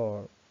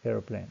or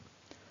aeroplane.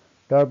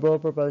 Turbo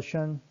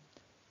propulsion: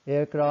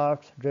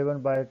 aircraft driven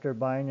by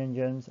turbine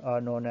engines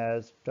are known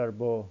as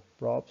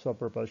turboprops or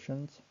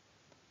propulsions.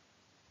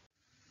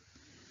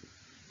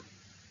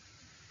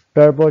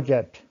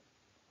 Turbojet: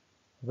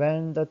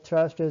 when the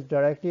thrust is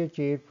directly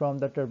achieved from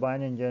the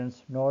turbine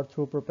engines, not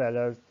through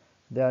propellers,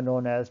 they are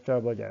known as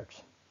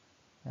turbojets.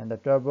 And the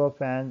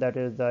turbofan, that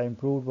is the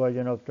improved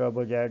version of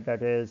turbojet,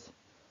 that is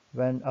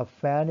when a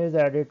fan is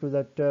added to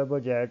the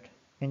turbojet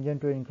engine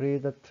to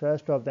increase the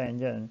thrust of the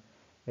engine,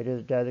 it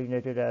is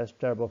designated as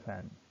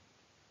turbofan.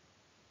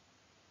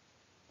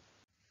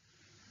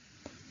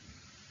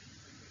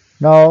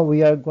 Now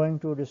we are going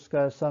to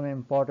discuss some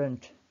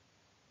important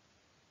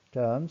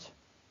terms.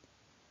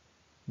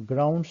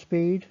 Ground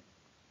speed,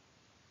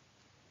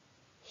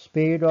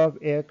 speed of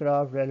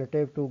aircraft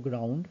relative to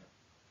ground.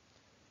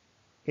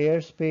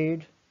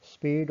 Airspeed,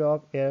 speed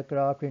of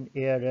aircraft in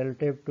air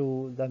relative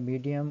to the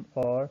medium,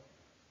 or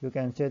you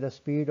can say the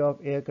speed of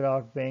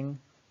aircraft wing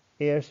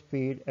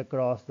airspeed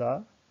across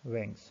the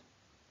wings.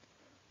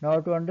 Now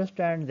to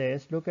understand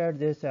this, look at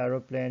this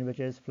aeroplane which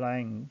is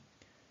flying.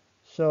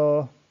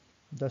 So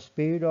the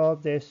speed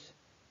of this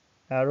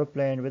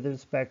aeroplane with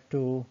respect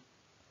to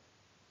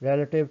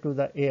relative to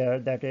the air,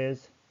 that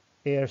is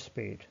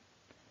airspeed.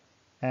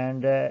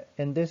 And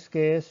in this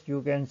case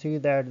you can see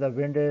that the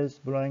wind is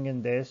blowing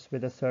in this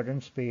with a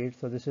certain speed,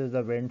 so this is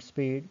the wind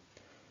speed.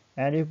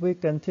 And if we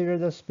consider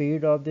the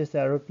speed of this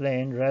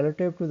aeroplane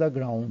relative to the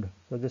ground,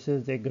 so this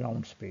is the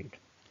ground speed.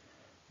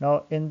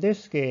 Now in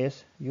this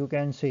case you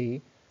can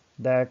see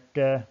that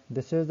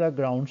this is the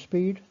ground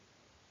speed,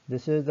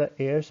 this is the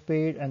air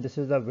speed, and this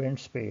is the wind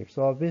speed.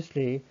 So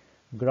obviously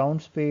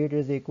ground speed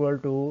is equal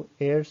to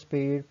air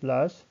speed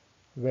plus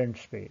wind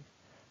speed.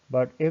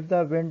 But if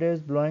the wind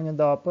is blowing in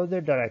the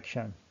opposite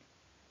direction,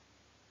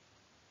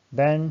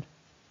 then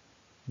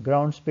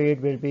ground speed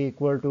will be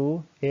equal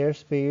to air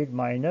speed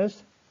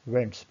minus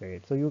wind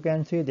speed. So you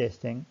can see this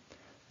thing.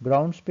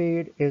 Ground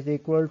speed is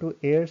equal to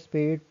air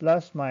speed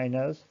plus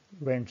minus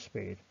wind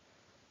speed.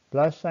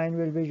 Plus sign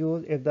will be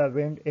used if the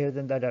wind is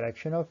in the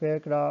direction of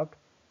aircraft,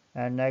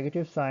 and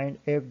negative sign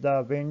if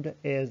the wind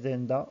is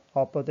in the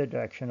opposite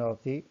direction of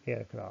the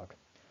aircraft.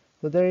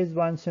 So there is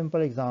one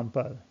simple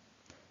example.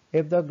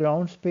 If the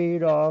ground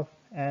speed of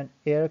an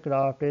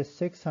aircraft is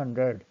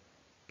 600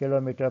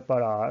 km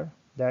per hour,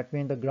 that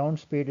means the ground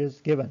speed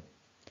is given,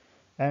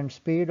 and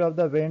speed of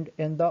the wind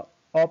in the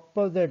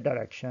opposite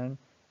direction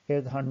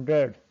is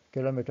 100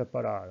 km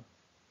per hour.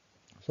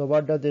 So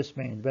what does this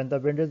mean? When the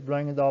wind is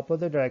blowing in the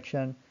opposite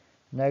direction,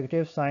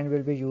 negative sign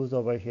will be used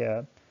over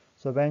here.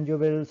 So when you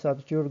will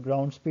substitute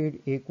ground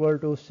speed equal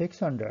to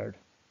 600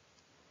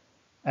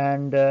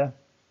 and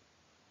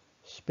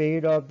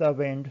speed of the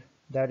wind,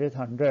 that is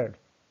 100,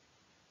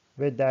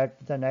 with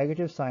that the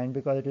negative sign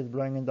because it is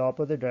blowing in the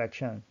opposite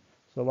direction.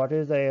 So what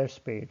is the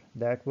airspeed?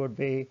 That would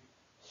be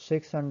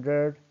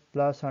 600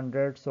 plus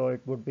 100, so it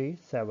would be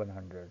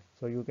 700.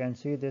 So you can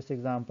see this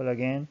example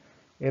again.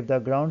 If the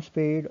ground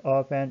speed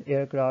of an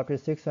aircraft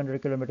is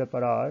 600 km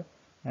per hour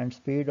and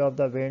speed of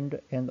the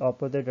wind in the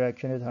opposite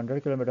direction is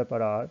 100 km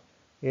per hour,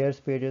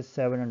 airspeed is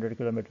 700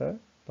 km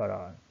per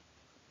hour.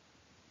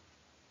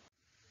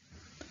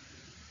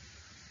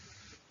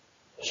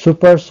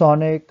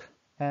 Supersonic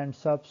and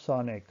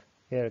subsonic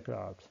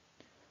aircraft.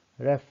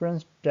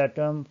 Reference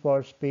datum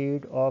for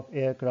speed of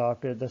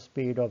aircraft is the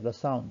speed of the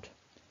sound.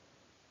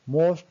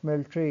 Most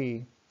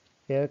military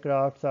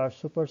aircrafts are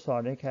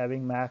supersonic,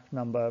 having Mach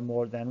number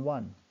more than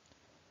 1.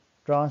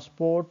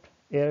 Transport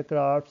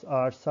aircrafts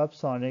are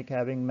subsonic,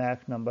 having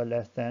Mach number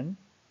less than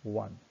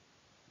 1.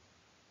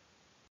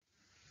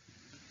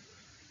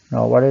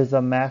 Now what is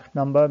the Mach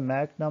number?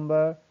 Mach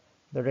number,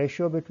 the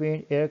ratio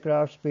between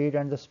aircraft speed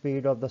and the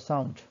speed of the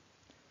sound.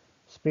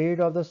 Speed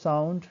of the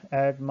sound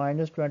at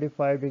minus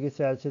 25 degrees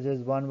Celsius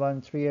is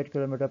 1138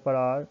 km per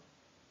hour.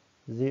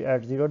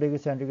 At 0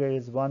 degrees centigrade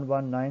is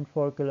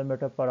 1194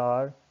 km per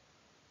hour.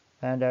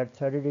 And at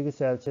 30 degrees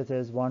Celsius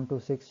is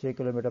 1263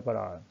 km per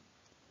hour.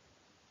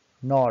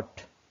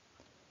 Knot.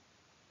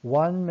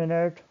 1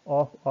 minute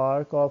of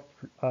arc of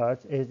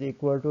Earth is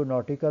equal to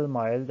nautical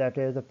mile, that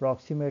is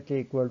approximately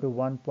equal to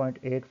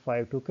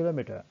 1.852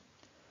 km.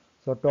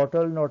 So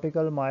total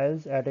nautical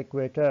miles at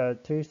equator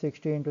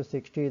 360 into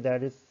 60,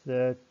 that is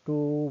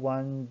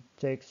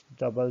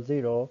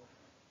 21600.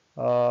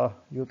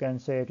 You can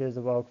say it is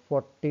about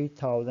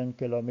 40,000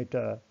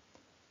 km.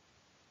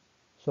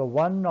 So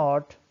 1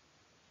 knot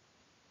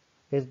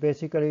is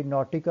basically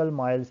nautical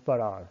miles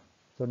per hour.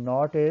 So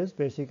knot is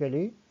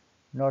basically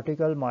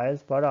nautical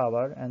miles per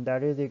hour, and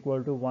that is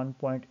equal to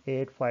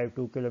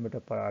 1.852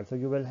 km per hour. So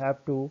you will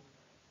have to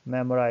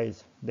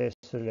memorize this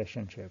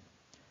relationship.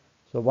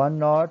 So 1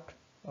 knot,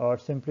 or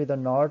simply the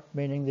knot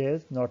meaning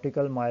is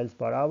nautical miles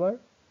per hour,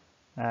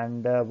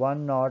 and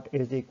 1 knot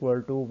is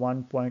equal to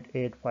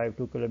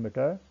 1.852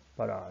 km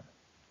per hour.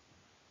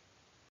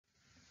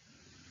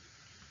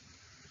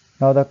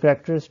 Now the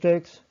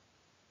characteristics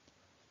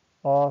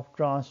of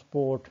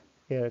transport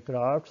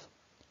aircrafts: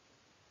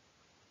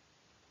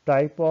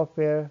 type of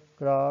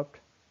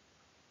aircraft,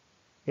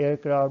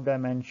 aircraft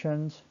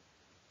dimensions,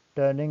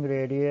 turning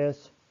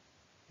radius,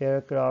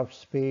 aircraft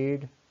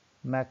speed,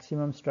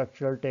 maximum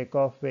structural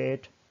takeoff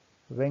weight,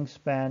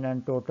 wingspan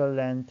and total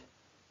length,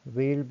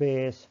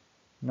 wheelbase,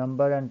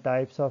 number and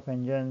types of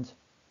engines,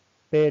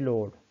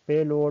 payload.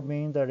 Payload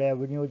means the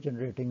revenue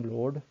generating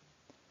load,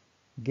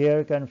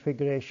 gear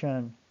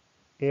configuration,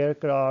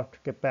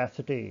 aircraft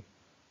capacity,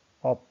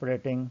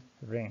 operating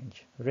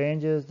range.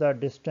 Range is the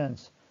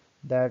distance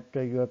that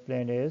your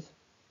plane is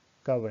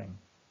covering.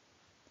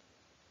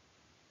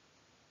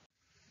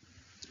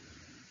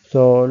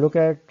 So look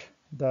at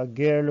the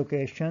gear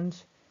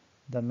locations.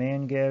 The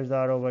main gears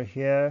are over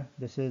here.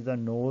 This is the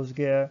nose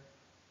gear.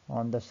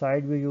 On the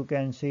side view you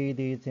can see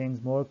these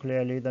things more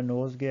clearly. The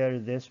nose gear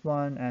is this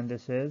one, and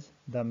this is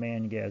the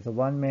main gear. So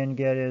one main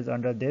gear is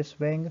under this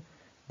wing,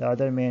 the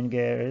other main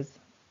gear is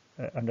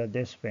under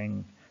this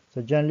wing.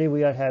 So generally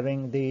we are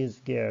having these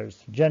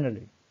gears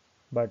generally,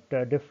 but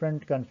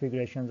different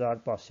configurations are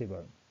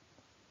possible.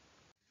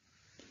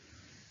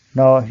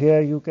 Now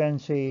here you can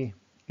see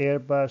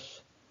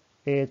Airbus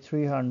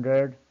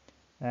A300,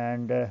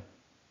 and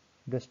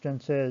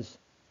distances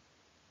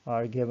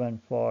are given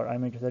for,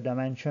 the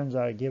dimensions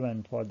are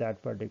given for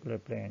that particular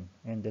plane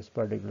in this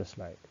particular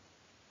slide.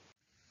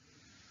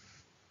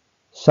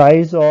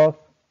 Size of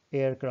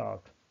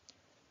aircraft.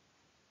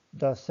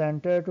 The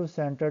center to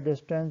center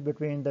distance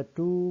between the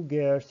two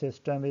gear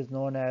system is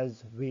known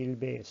as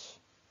wheelbase.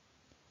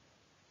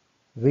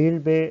 Wheel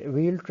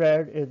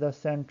tread is the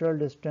central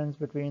distance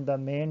between the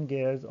main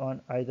gears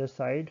on either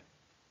side.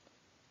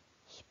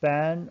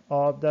 Span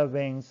of the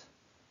wings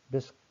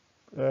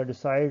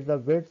decides the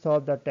width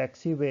of the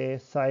taxiway,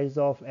 size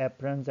of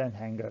aprons and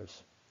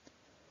hangars.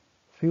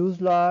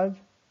 Fuselage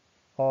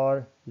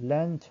or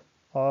length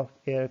of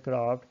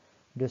aircraft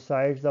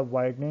decides the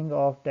widening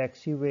of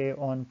taxiway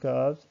on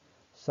curves,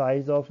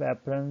 size of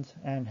aprons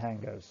and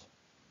hangars.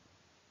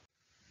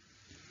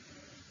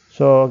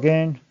 So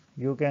again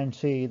you can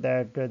see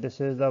that this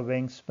is the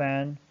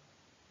wingspan,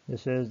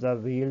 this is the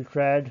wheel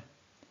tread,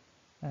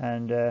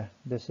 and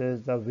this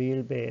is the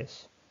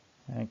wheelbase.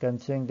 And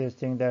considering this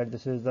thing that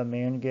this is the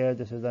main gear,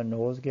 this is the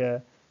nose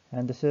gear,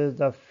 and this is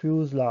the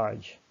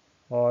fuselage,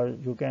 or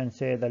you can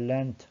say the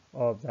length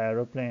of the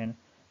aeroplane,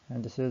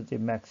 and this is the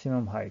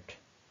maximum height.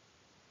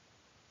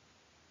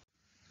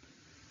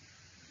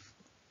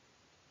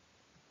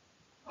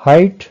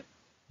 Height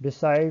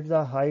decides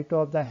the height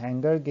of the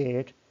hangar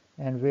gate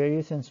and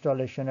various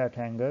installation at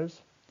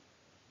hangars.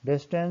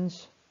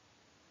 Distance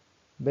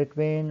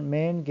between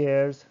main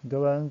gears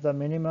governs the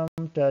minimum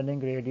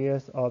turning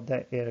radius of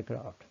the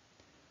aircraft.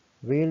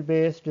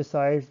 Wheelbase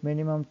decides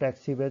minimum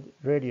taxiway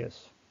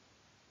radius.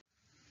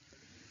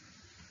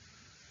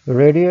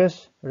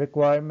 Radius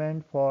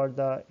requirement for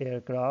the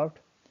aircraft.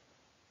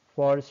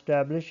 For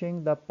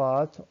establishing the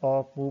path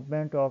of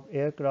movement of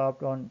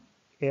aircraft on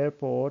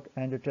airport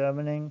and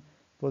determining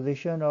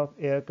position of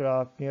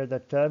aircraft near the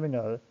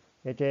terminal,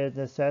 it is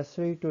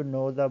necessary to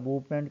know the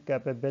movement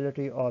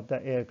capability of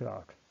the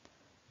aircraft.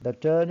 The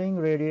turning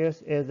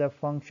radius is a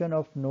function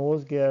of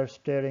nose gear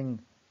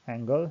steering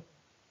angle.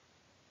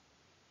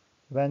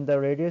 When the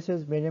radius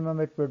is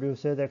minimum, it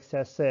produces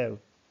excessive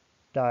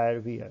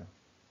tire wear.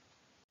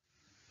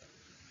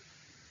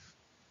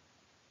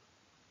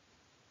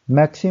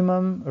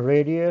 Maximum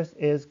radius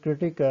is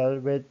critical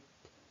with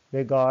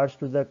regards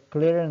to the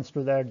clearance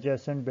to the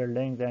adjacent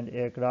buildings and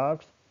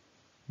aircrafts.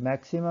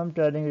 Maximum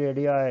turning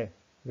radii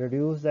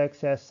reduce the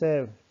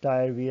excessive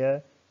tire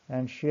wear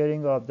and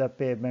shearing of the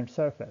pavement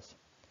surface.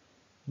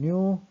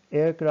 New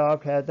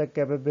aircraft has the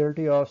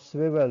capability of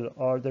swivel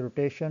or the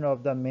rotation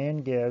of the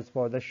main gears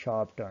for the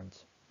sharp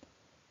turns.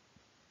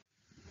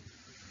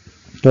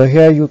 So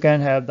here you can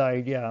have the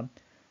idea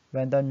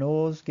when the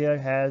nose gear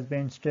has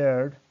been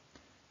steered,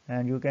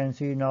 and you can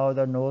see now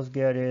the nose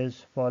gear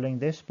is following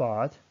this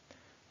path.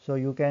 So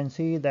you can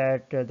see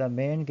that the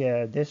main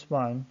gear, this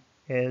one,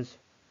 is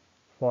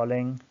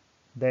following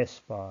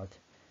this path,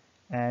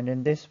 and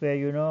in this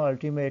way,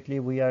 ultimately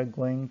we are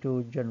going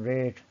to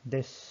generate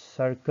this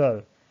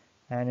circle,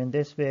 and in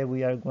this way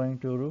we are going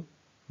to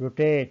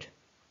rotate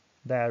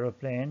the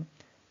aeroplane.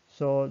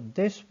 So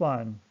this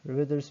one,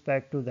 with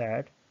respect to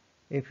that,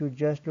 if you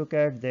just look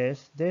at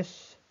this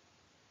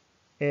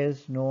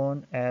is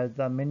known as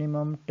the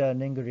minimum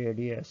turning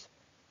radius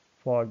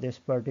for this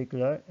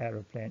particular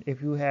aeroplane.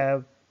 If you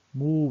have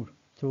moved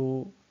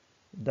through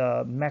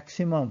the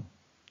maximum,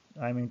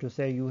 I mean to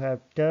say you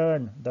have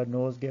turned the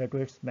nose gear to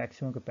its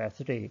maximum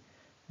capacity,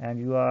 and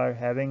you are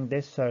having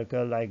this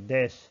circle like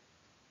this.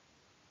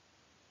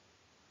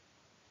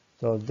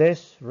 So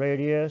this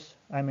radius,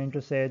 I mean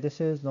to say, this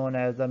is known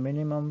as the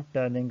minimum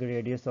turning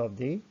radius of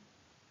the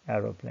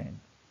aeroplane.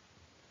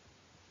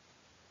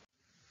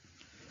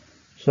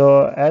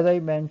 So as I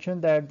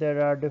mentioned that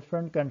there are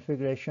different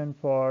configuration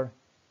for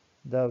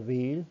the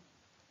wheel.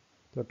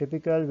 So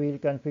typical wheel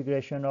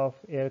configuration of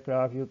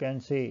aircraft, you can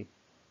see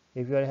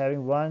if you are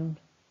having one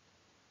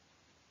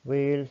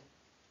wheel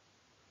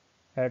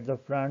at the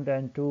front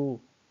and two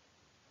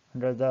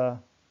under the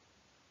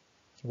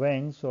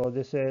wing. So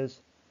this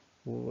is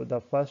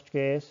the first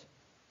case.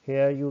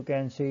 Here you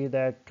can see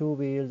that two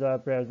wheels are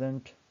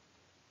present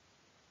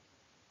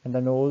in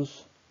the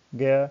nose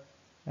gear,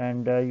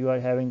 and you are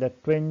having the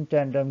twin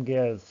tandem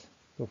gears.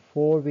 So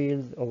four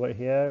wheels over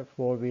here,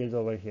 four wheels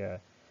over here,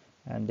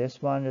 and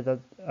this one is the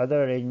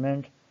other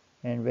arrangement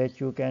in which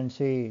you can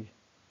see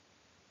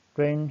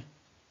twin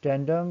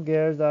tandem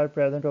gears are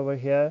present over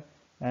here,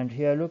 and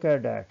here look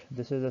at that,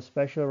 this is a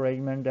special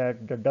arrangement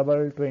that the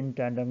double twin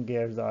tandem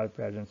gears are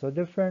present. So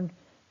different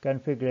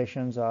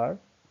configurations are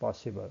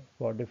possible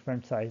for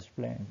different size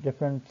planes,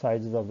 different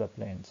sizes of the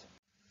planes.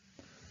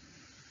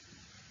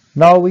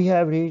 Now we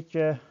have reached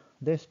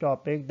this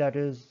topic that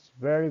is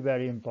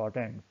very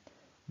important,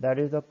 that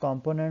is the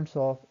components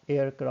of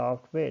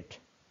aircraft weight.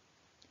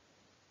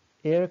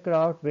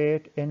 Aircraft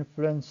weight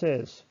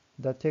influences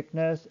the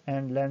thickness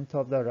and length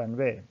of the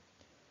runway.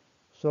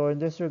 So in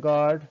this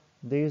regard,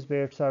 these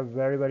weights are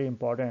very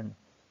important.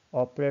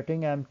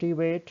 Operating empty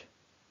weight,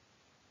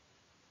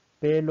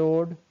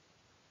 payload,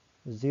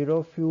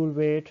 zero fuel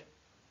weight,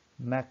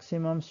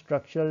 maximum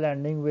structural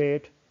landing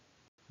weight,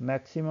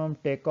 maximum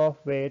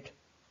takeoff weight,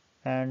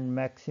 and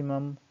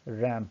maximum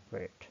ramp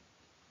weight.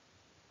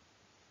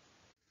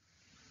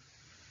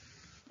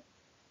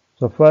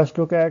 So first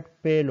look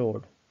at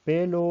payload.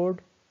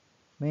 Payload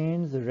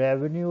means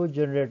revenue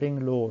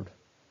generating load.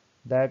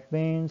 That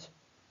means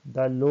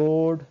the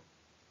load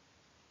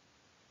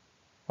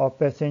of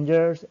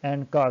passengers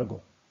and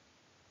cargo.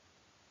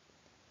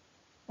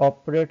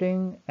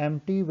 Operating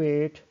empty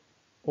weight,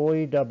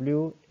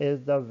 OEW,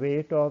 is the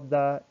weight of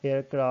the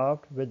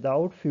aircraft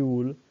without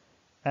fuel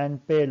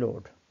and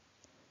payload.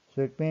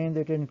 So it means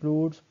it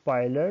includes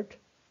pilot,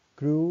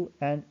 crew,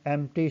 and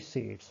empty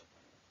seats.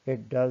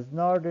 It does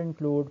not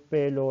include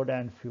payload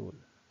and fuel.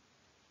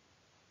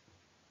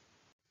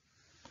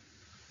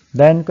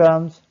 Then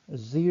comes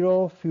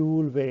zero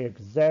fuel weight,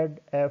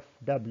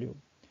 ZFW.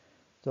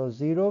 So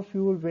zero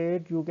fuel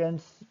weight, you can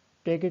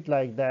take it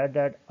like that,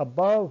 that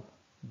above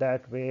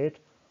that weight,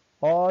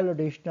 all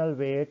additional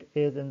weight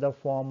is in the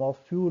form of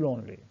fuel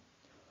only.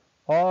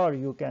 Or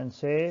you can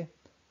say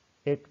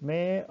it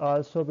may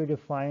also be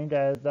defined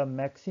as the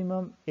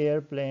maximum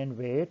airplane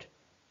weight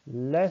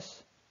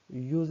less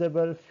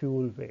usable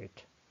fuel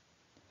weight.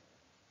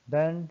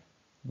 Then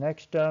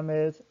next term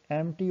is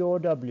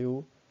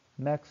MTOW,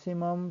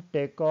 maximum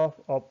takeoff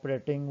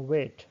operating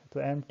weight.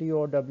 So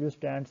MTOW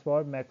stands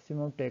for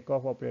maximum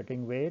takeoff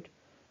operating weight.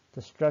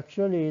 So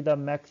structurally, the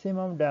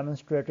maximum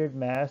demonstrated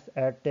mass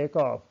at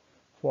takeoff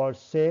for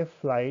safe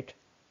flight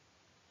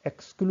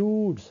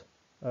excludes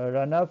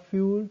run-up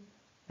fuel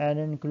and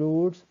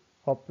includes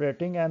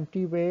operating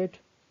empty weight,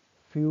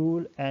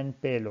 fuel, and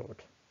payload.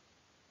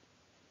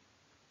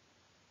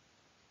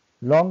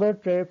 Longer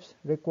trips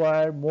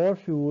require more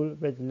fuel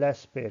with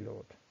less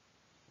payload.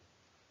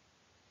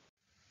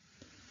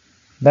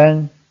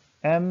 Then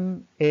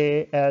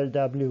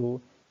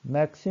MALW,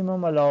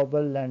 maximum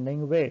allowable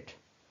landing weight.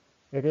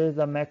 It is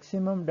the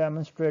maximum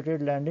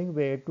demonstrated landing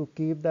weight to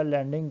keep the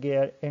landing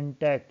gear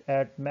intact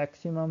at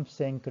maximum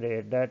sink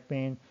rate. That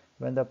means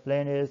when the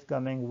plane is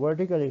coming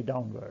vertically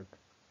downward.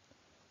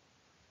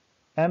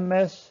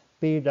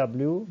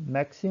 MSPW,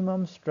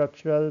 maximum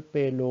structural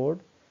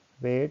payload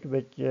weight,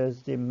 which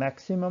is the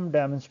maximum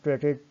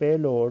demonstrated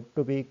payload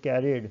to be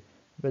carried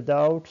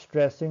without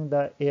stressing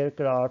the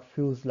aircraft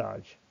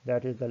fuselage,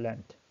 that is the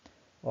length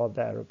of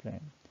the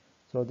aeroplane.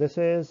 So this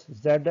is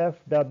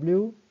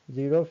ZFW,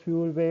 zero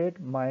fuel weight,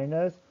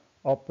 minus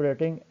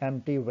operating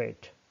empty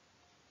weight.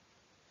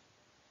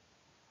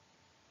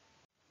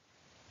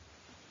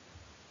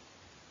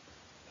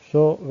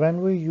 So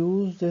when we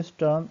use this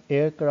term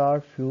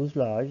aircraft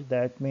fuselage,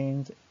 that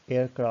means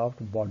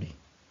aircraft body.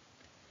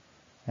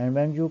 And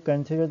when you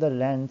consider the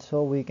length,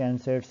 so we can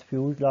say its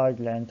fuselage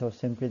length or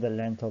simply the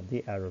length of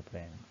the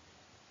aeroplane.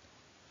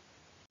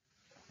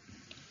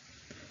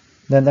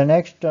 Then the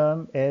next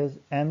term is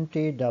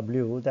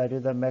MTW, that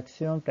is the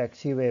maximum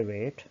taxiway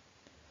weight,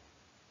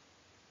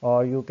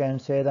 or you can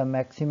say the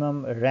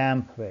maximum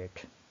ramp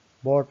weight.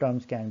 Both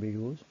terms can be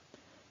used.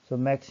 So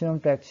maximum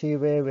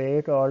taxiway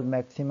weight or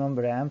maximum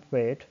ramp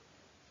weight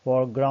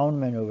for ground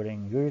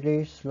maneuvering,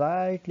 usually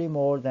slightly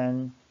more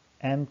than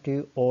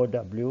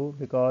MTOW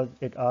because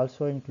it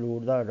also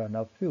includes the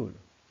run-up fuel.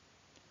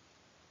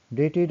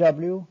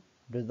 DTW,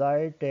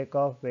 desired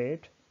takeoff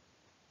weight,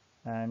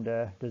 and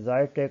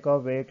desired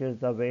takeoff weight is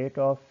the weight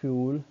of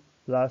fuel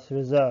plus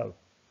reserve,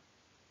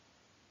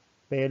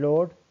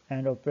 payload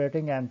and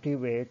operating empty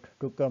weight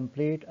to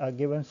complete a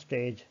given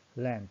stage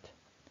length.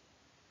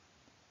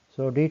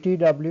 So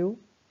DTW,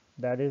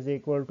 that is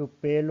equal to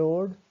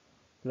payload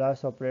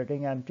plus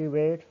operating empty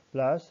weight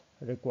plus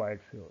required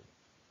fuel.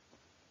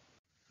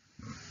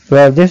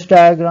 Well, this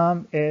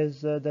diagram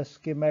is the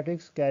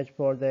schematic sketch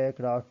for the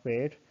aircraft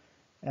weight,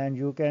 and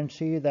you can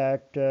see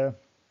that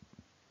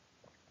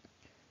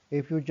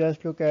if you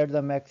just look at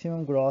the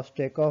maximum gross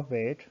takeoff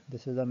weight,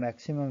 this is the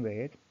maximum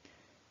weight.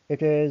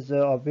 It is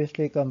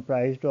obviously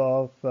comprised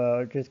of,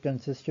 it is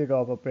consisted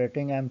of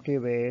operating empty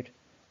weight,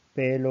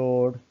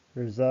 payload,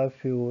 reserve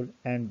fuel,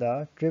 and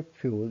the trip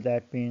fuel.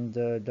 That means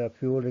the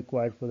fuel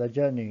required for the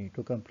journey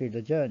to complete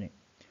the journey.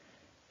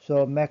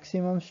 So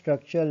maximum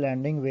structure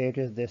landing weight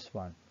is this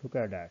one. Look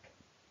at that.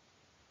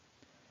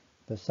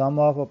 The sum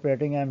of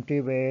operating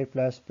empty weight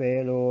plus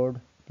payload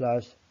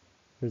plus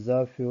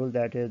reserve fuel,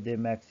 that is the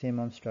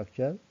maximum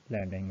structure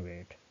landing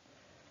weight.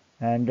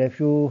 And if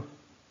you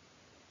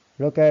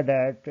look at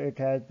that, it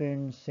has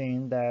been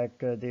seen that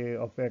the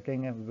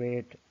operating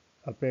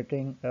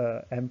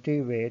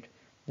empty weight,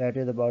 that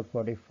is about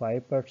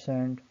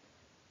 45%,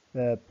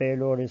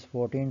 payload is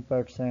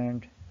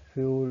 14%,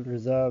 fuel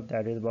reserve,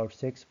 that is about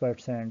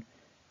 6%,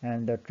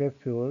 and the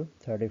trip fuel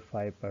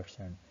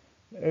 35%.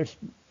 It's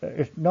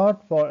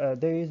not for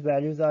these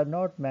values are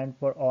not meant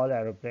for all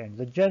aeroplanes.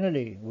 So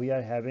generally we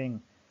are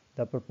having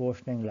the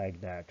proportioning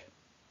like that.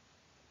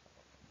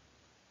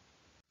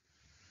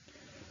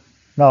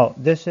 Now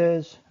this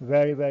is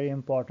very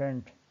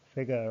important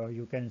figure, or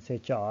you can say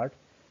chart,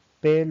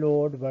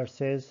 payload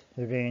versus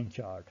range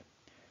chart.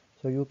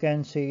 So you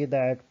can see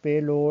that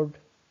payload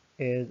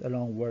is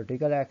along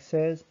vertical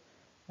axis,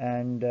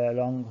 and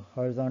along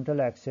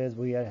horizontal axis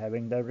we are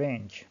having the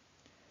range.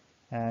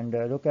 And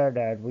look at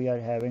that, we are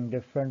having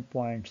different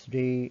points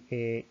D,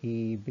 A,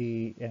 E,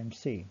 B, and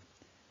C.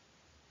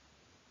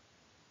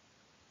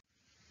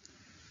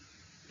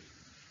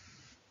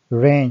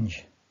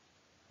 Range,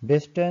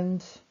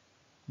 distance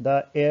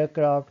the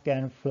aircraft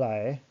can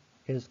fly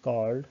is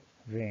called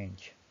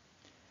range.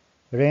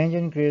 Range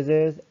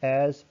increases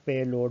as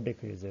payload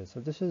decreases. So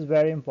this is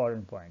very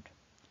important point.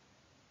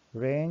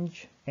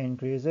 Range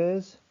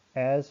increases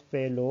as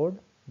payload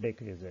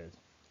decreases.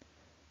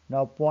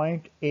 Now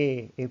point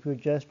A, if you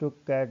just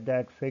look at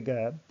that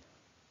figure,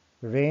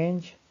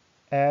 range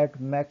at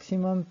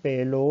maximum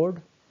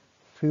payload,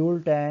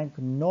 fuel tank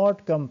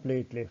not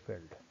completely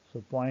filled.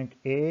 So point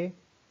A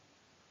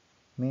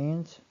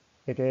means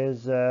it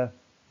is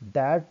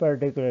that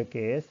particular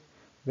case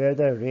where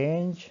the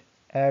range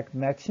at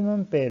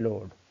maximum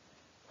payload,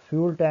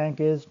 fuel tank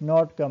is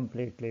not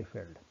completely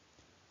filled.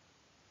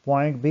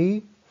 Point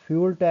B,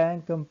 fuel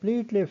tank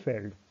completely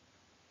filled,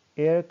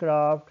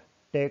 aircraft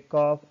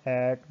takeoff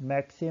at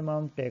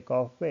maximum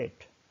takeoff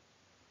weight.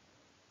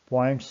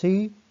 Point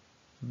C,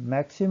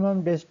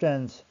 maximum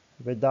distance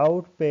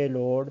without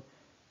payload,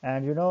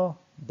 and you know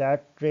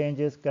that range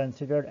is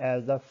considered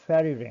as the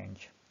ferry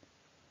range.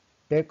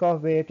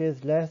 Takeoff weight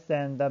is less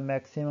than the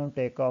maximum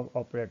takeoff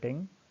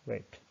operating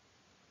weight.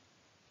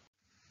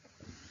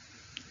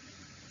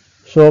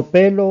 So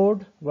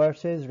payload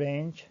versus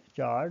range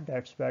chart,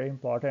 that's very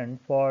important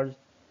for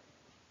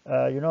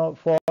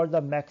for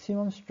the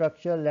maximum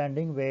structure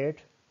landing weight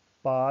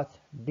path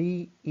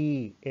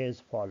DE is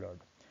followed,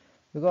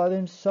 because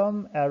in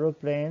some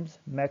aeroplanes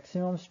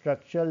maximum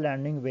structural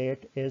landing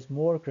weight is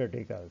more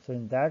critical. So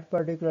in that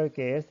particular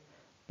case,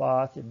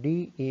 path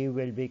DE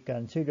will be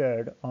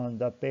considered on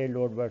the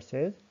payload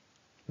versus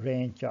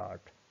range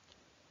chart.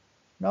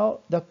 Now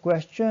the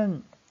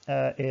question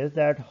is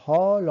that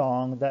how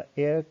long the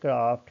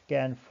aircraft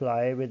can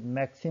fly with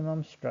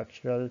maximum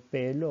structural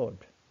payload.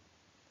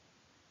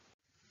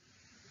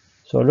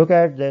 So look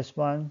at this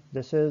one.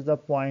 This is the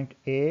point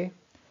A,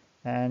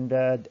 and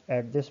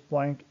at this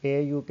point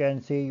A you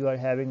can see you are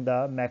having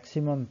the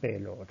maximum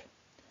payload,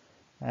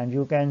 and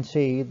you can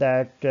see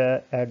that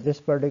at this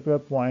particular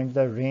point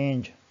the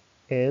range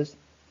is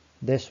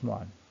this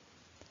one,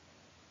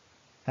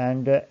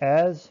 and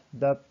as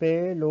the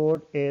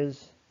payload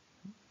is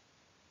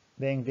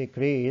being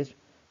decreased,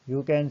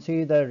 you can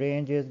see the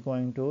range is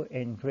going to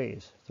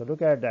increase. So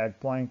look at that,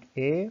 point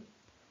A,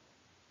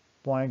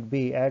 point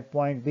B. At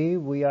point B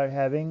we are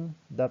having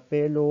the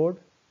payload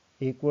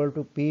equal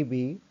to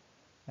PB,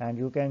 and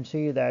you can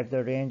see that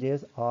the range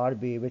is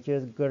RB, which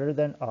is greater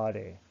than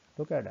RA.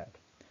 Look at that.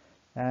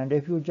 And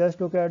if you just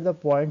look at the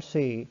point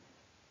C,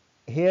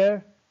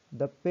 here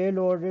the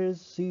payload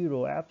is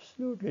 0,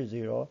 absolutely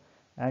 0,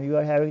 and you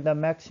are having the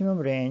maximum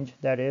range,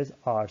 that is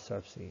R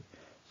sub C.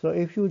 So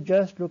if you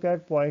just look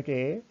at point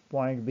A,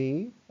 point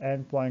B,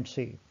 and point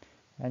C,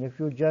 and if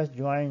you just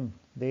join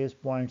these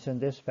points in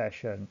this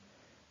fashion,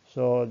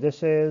 so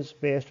this is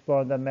based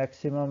upon the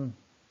maximum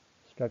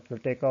structural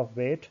takeoff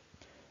weight,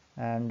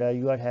 and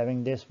you are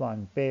having this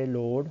one,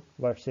 payload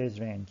versus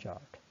range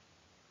chart.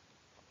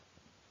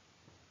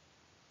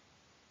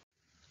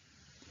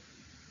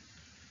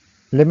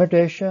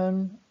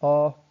 Limitation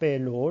of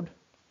payload.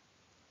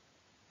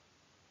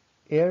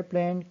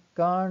 Airplane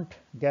can't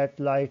get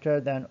lighter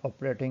than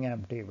operating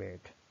empty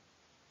weight.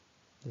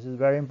 This is a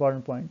very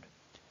important point.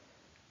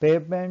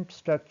 Pavement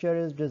structure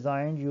is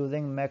designed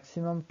using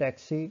maximum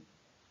taxi,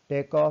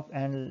 takeoff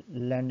and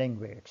landing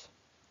weights.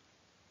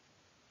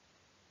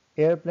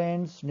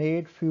 Airplanes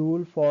need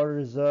fuel for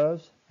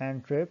reserves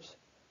and trips,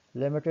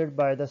 limited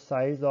by the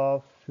size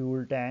of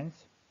fuel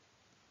tanks.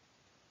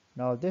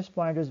 Now this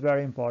point is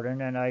very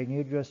important and I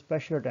need your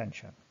special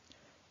attention.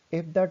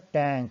 If the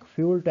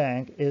fuel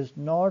tank is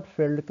not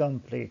filled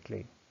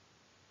completely,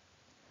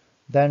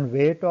 then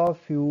weight of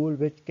fuel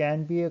which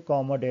can be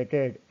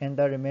accommodated in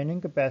the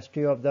remaining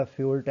capacity of the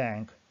fuel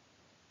tank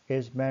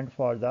is meant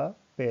for the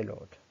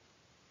payload.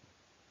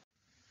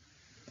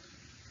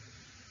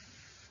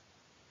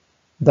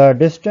 The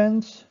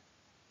distance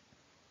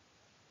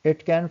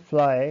it can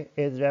fly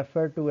is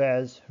referred to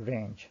as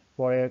range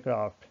for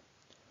aircraft.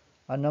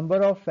 A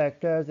number of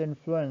factors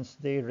influence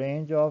the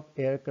range of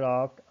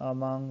aircraft.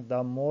 Among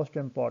the most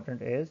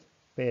important is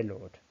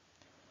payload.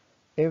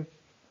 If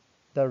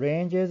the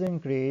range is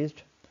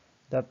increased,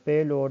 the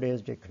payload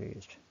is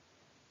decreased,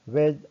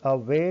 with a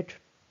weight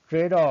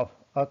trade-off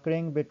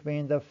occurring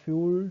between the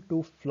fuel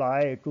to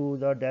fly to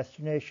the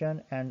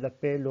destination and the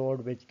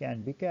payload which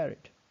can be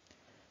carried.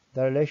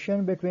 The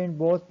relation between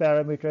both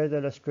parameters is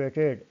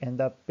illustrated in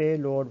the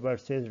payload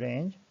versus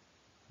range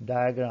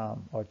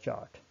diagram or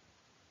chart.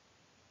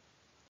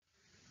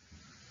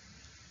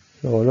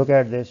 So look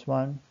at this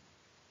one.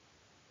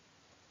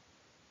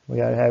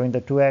 We are having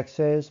the two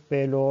axes,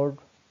 payload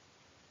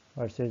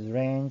versus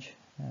range,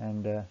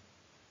 and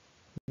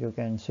you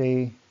can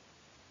see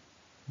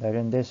that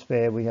in this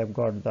way we have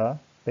got the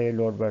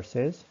payload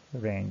versus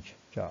range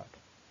chart.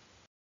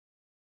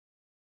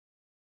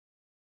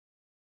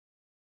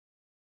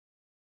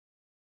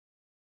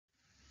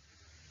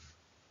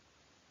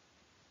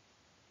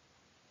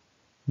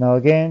 Now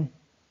again,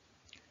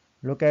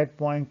 look at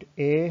point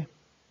A,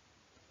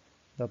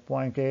 the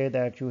point A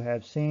that you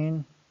have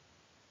seen.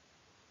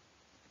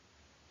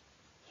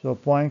 So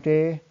point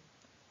A,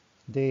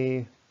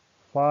 the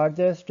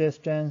farthest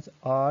distance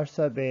R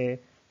sub A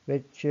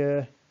which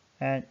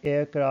an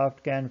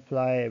aircraft can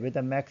fly with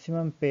a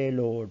maximum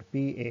payload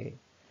PA.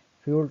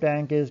 Fuel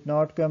tank is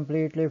not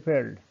completely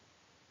filled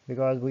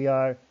because we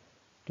are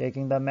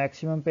taking the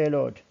maximum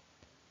payload.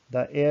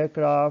 The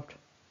aircraft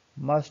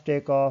must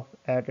take off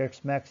at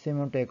its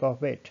maximum takeoff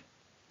weight.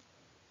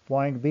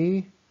 Point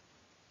B,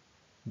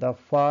 the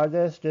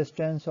farthest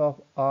distance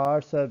of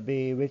R sub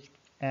B which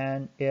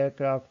an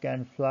aircraft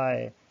can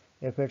fly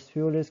if its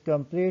fuel is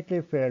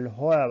completely filled.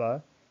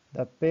 However,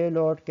 the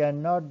payload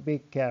cannot be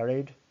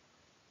carried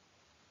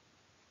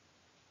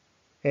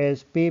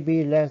is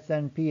PB less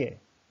than PA.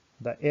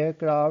 The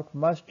aircraft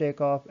must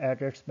take off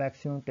at its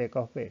maximum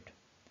takeoff weight.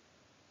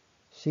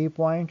 C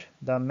point,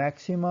 the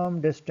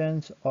maximum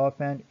distance of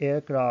an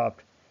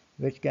aircraft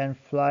which can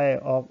fly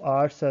of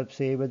R sub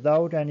C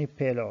without any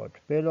payload.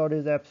 Payload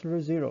is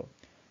absolute zero.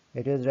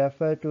 It is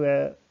referred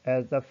to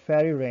as the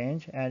ferry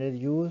range and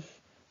is used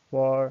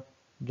for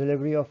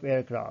delivery of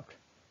aircraft.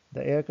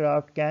 The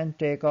aircraft can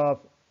take off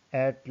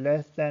at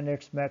less than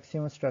its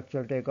maximum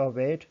structural takeoff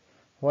weight.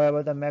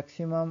 However, the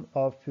maximum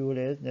of fuel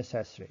is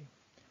necessary.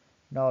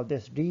 Now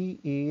this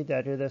DE,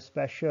 that is a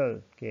special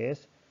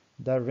case,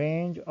 the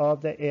range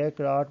of the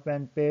aircraft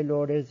when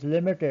payload is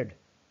limited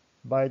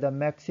by the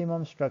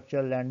maximum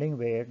structural landing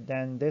weight,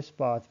 then this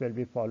path will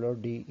be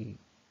followed, DE.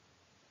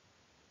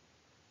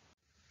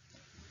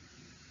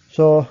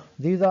 So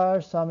these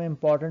are some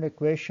important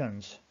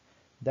equations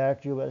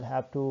that you will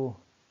have to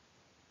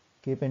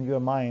keep in your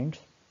mind.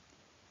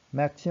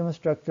 Maximum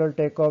structural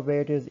takeoff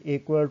weight is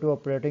equal to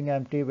operating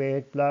empty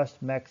weight plus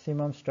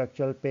maximum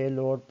structural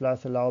payload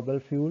plus allowable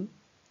fuel.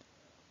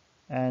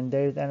 And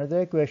there is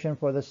another equation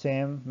for the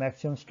same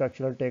maximum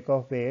structural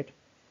takeoff weight,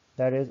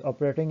 that is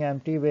operating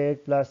empty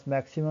weight plus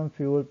maximum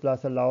fuel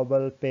plus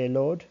allowable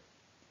payload.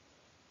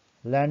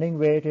 Landing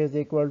weight is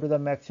equal to the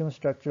maximum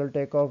structural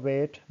takeoff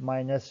weight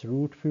minus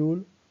route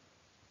fuel.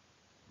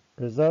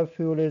 Reserve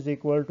fuel is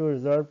equal to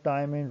reserve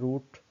time in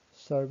route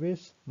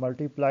service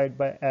multiplied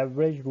by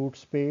average route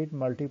speed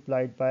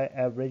multiplied by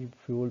average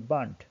fuel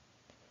burnt.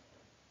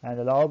 And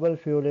allowable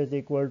fuel is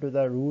equal to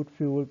the route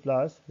fuel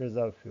plus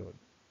reserve fuel.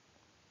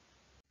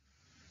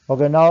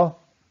 Okay, now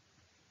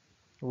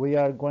we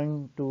are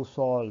going to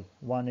solve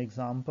one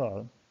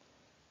example,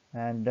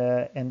 and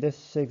in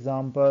this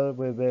example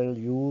we will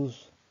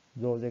use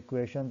those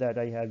equations that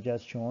I have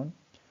just shown,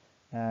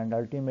 and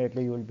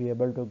ultimately you will be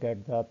able to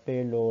get the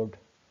payload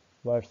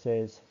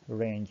versus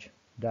range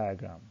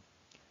diagram.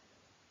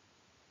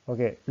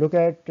 Okay, look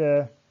at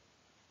the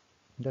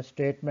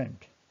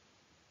statement.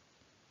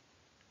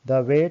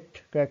 The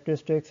weight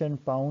characteristics in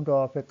pound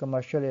of a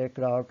commercial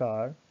aircraft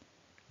are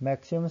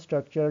maximum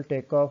structural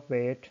takeoff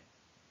weight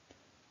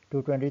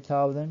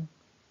 220,000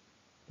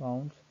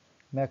 pounds,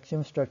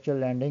 maximum structural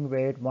landing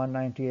weight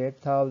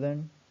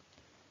 198,000,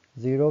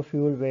 zero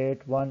fuel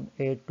weight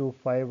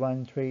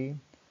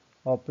 182,513,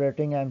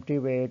 operating empty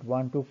weight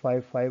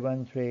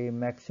 125,513,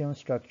 maximum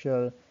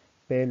structural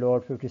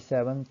payload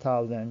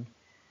 57,000,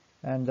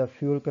 and the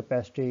fuel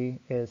capacity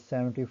is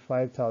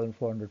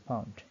 75,400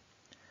 pounds.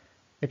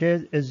 It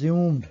is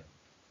assumed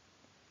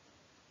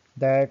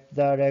that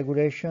the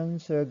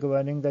regulations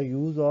governing the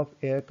use of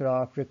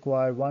aircraft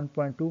require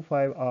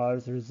 1.25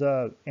 hours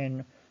reserve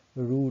in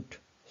route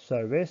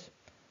service.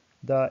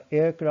 The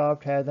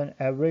aircraft has an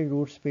average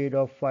route speed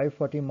of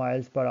 540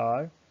 miles per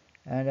hour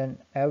and an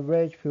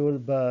average fuel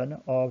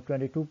burn of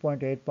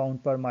 22.8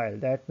 pounds per mile.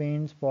 That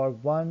means for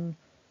 1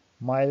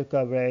 mile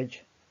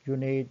coverage you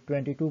need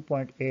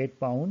 22.8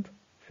 pound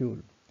fuel.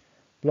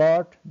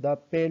 Plot the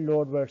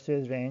payload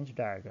versus range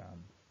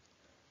diagram.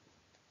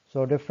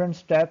 So different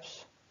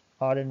steps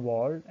are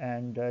involved,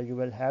 and you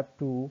will have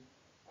to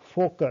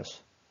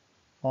focus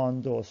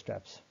on those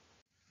steps.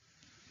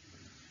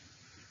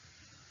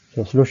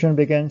 So solution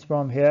begins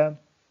from here.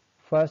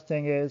 First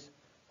thing is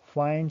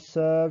find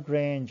served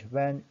range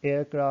when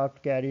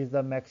aircraft carries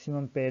the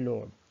maximum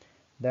payload.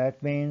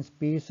 That means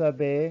P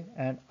sub A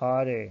and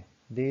RA.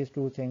 These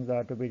two things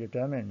are to be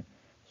determined.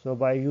 So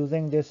by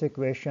using this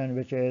equation,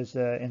 which is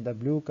in the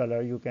blue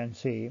color, you can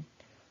see.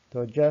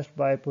 So just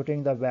by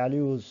putting the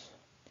values,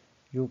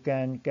 you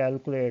can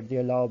calculate the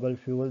allowable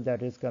fuel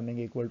that is coming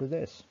equal to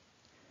this.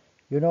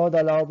 You know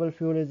the allowable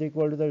fuel is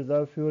equal to the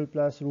reserve fuel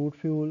plus route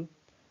fuel,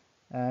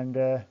 and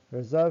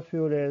reserve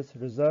fuel is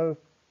reserve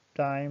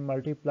time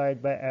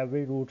multiplied by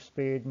average route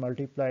speed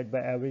multiplied by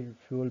average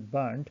fuel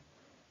burnt.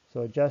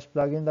 So just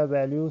plug in the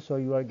value, so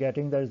you are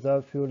getting the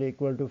reserve fuel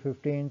equal to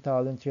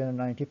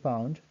 15,390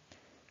 pounds.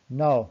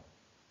 Now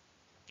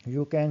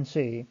you can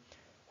see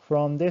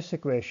from this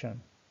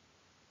equation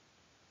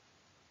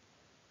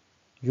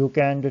you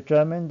can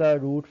determine the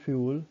route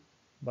fuel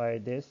by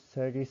this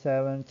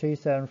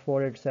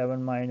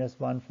 37487 minus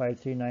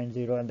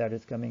 15390, and that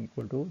is coming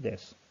equal to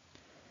this.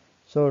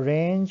 So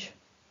range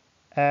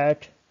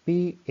at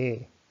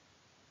PA,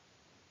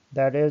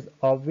 that is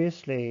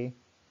obviously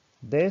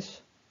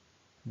this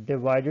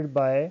divided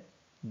by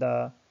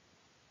the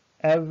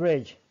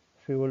average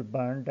fuel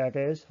burn, that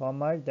is how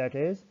much? That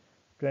is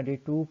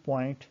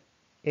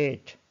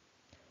 22.8.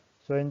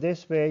 So in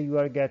this way you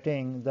are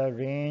getting the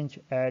range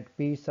at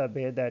P sub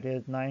A, that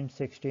is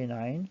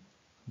 969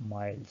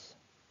 miles.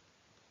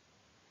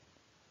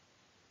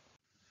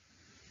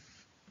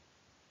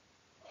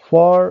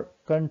 For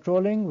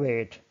controlling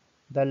weight,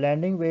 the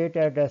landing weight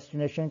at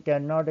destination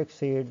cannot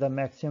exceed the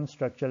maximum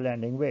structural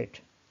landing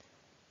weight.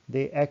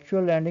 The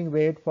actual landing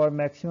weight for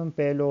maximum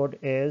payload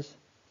is,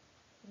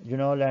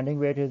 landing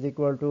weight is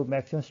equal to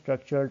maximum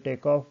structural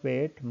takeoff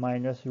weight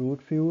minus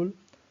route fuel.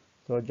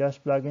 So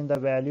just plug in the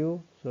value,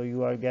 so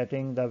you are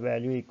getting the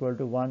value equal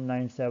to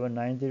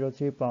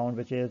 197,903 pound,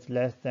 which is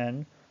less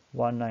than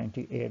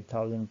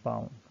 198,000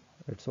 pound.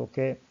 It's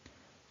okay.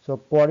 So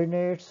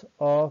coordinates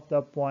of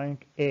the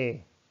point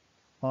A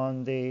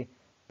on the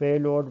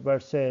payload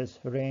versus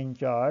range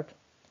chart,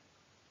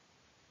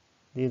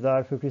 these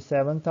are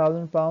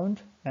 57,000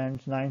 pound and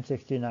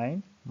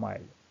 969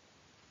 mile.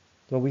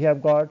 So we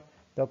have got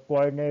the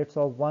coordinates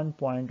of one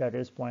point, that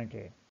is point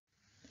A.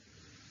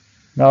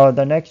 Now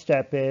the next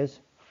step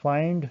is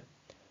find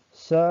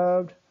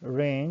served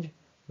range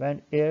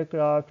when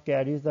aircraft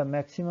carries the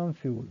maximum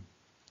fuel.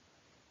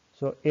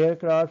 So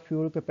aircraft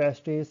fuel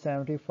capacity is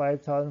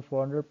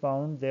 75,400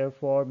 pounds,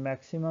 therefore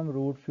maximum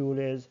route fuel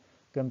is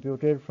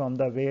computed from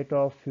the weight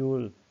of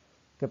fuel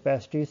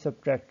capacity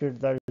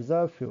subtracted the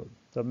reserve fuel.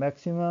 So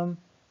maximum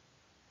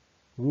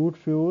route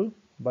fuel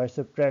by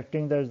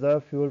subtracting the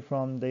reserve fuel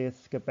from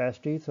this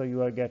capacity, so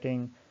you are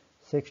getting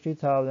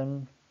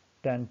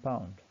 60,010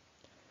 pounds.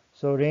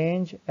 So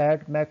range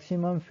at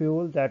maximum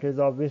fuel, that is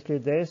obviously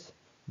this,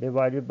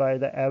 divided by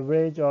the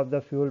average of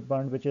the fuel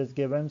burnt, which is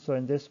given. So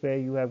in this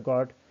way you have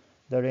got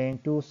the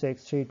range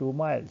 2632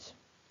 miles.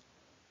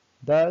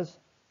 Thus,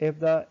 if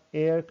the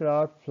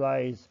aircraft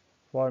flies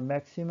for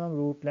maximum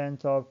route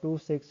length of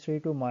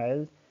 2632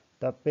 miles,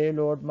 the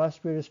payload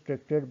must be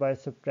restricted by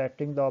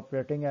subtracting the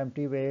operating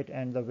empty weight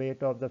and the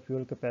weight of the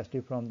fuel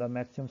capacity from the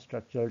maximum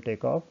structural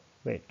takeoff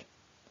weight.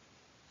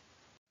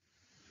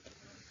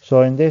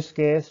 So in this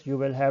case you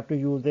will have to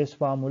use this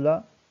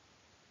formula.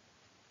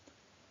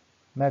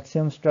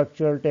 Maximum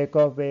structural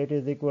takeoff weight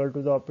is equal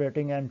to the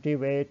operating empty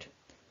weight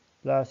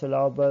plus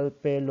allowable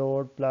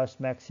payload plus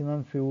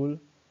maximum fuel.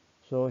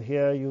 So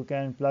here you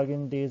can plug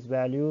in these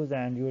values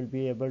and you will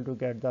be able to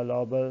get the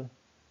allowable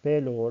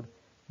payload,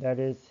 that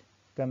is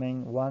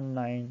coming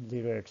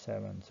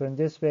 19087. So in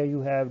this way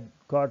you have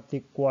got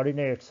the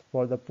coordinates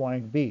for the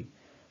point B.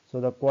 So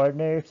the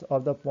coordinates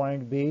of the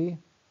point B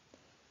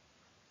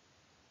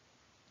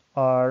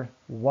are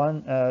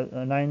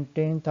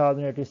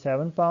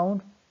 19,087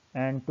 pound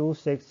and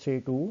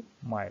 2632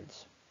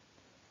 miles.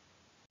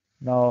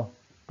 Now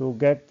to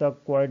get the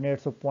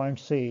coordinates of point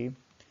C,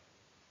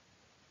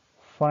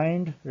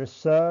 find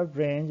reserved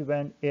range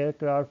when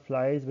aircraft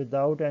flies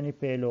without any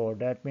payload.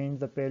 That means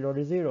the payload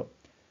is 0.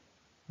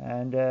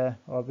 And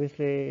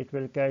obviously it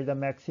will carry the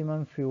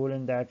maximum fuel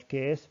in that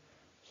case.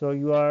 So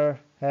you are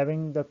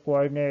having the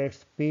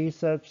coordinates P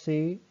sub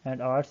C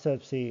and R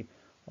sub C,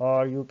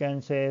 or you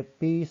can say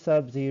P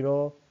sub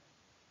 0,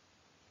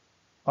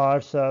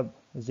 R sub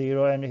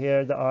 0, and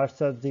here the R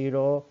sub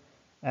 0,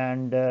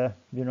 and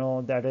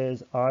that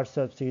is R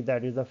sub C,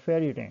 that is the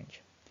ferry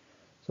range.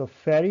 So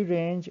ferry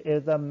range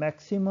is the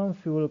maximum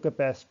fuel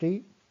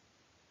capacity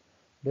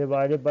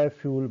divided by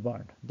fuel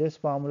burnt. This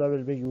formula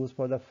will be used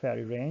for the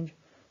ferry range.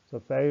 So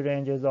ferry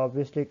range is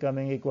obviously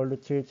coming equal to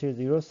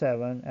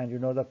 3307,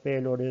 and the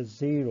payload is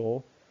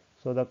 0.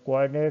 So the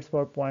coordinates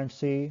for point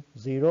C,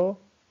 0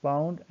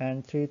 pound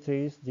and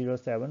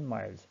 3307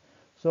 miles.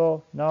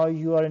 So now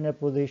you are in a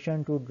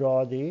position to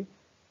draw the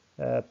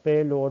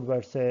payload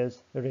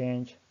versus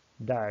range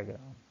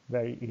diagram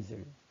very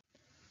easily.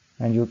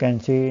 And you can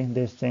see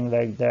this thing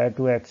like that,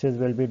 two axes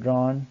will be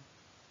drawn,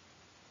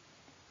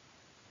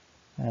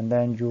 and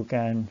then you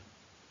can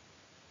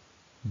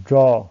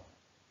draw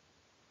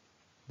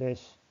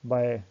this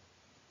by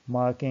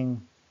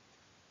marking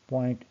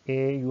point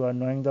A. You are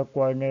knowing the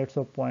coordinates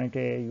of point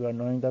A, you are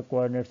knowing the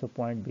coordinates of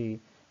point B,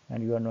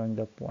 and you are knowing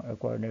the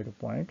coordinate of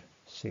point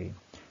C.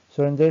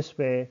 So in this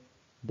way,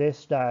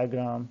 this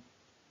diagram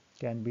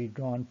can be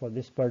drawn for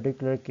this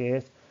particular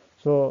case.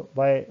 So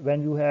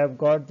when you have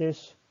got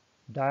this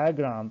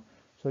diagram,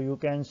 so you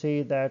can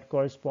see that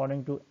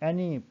corresponding to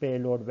any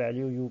payload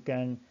value, you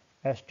can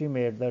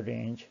estimate the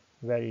range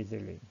very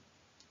easily.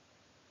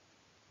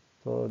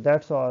 So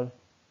that's all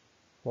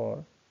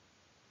for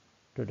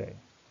today.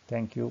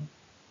 Thank you.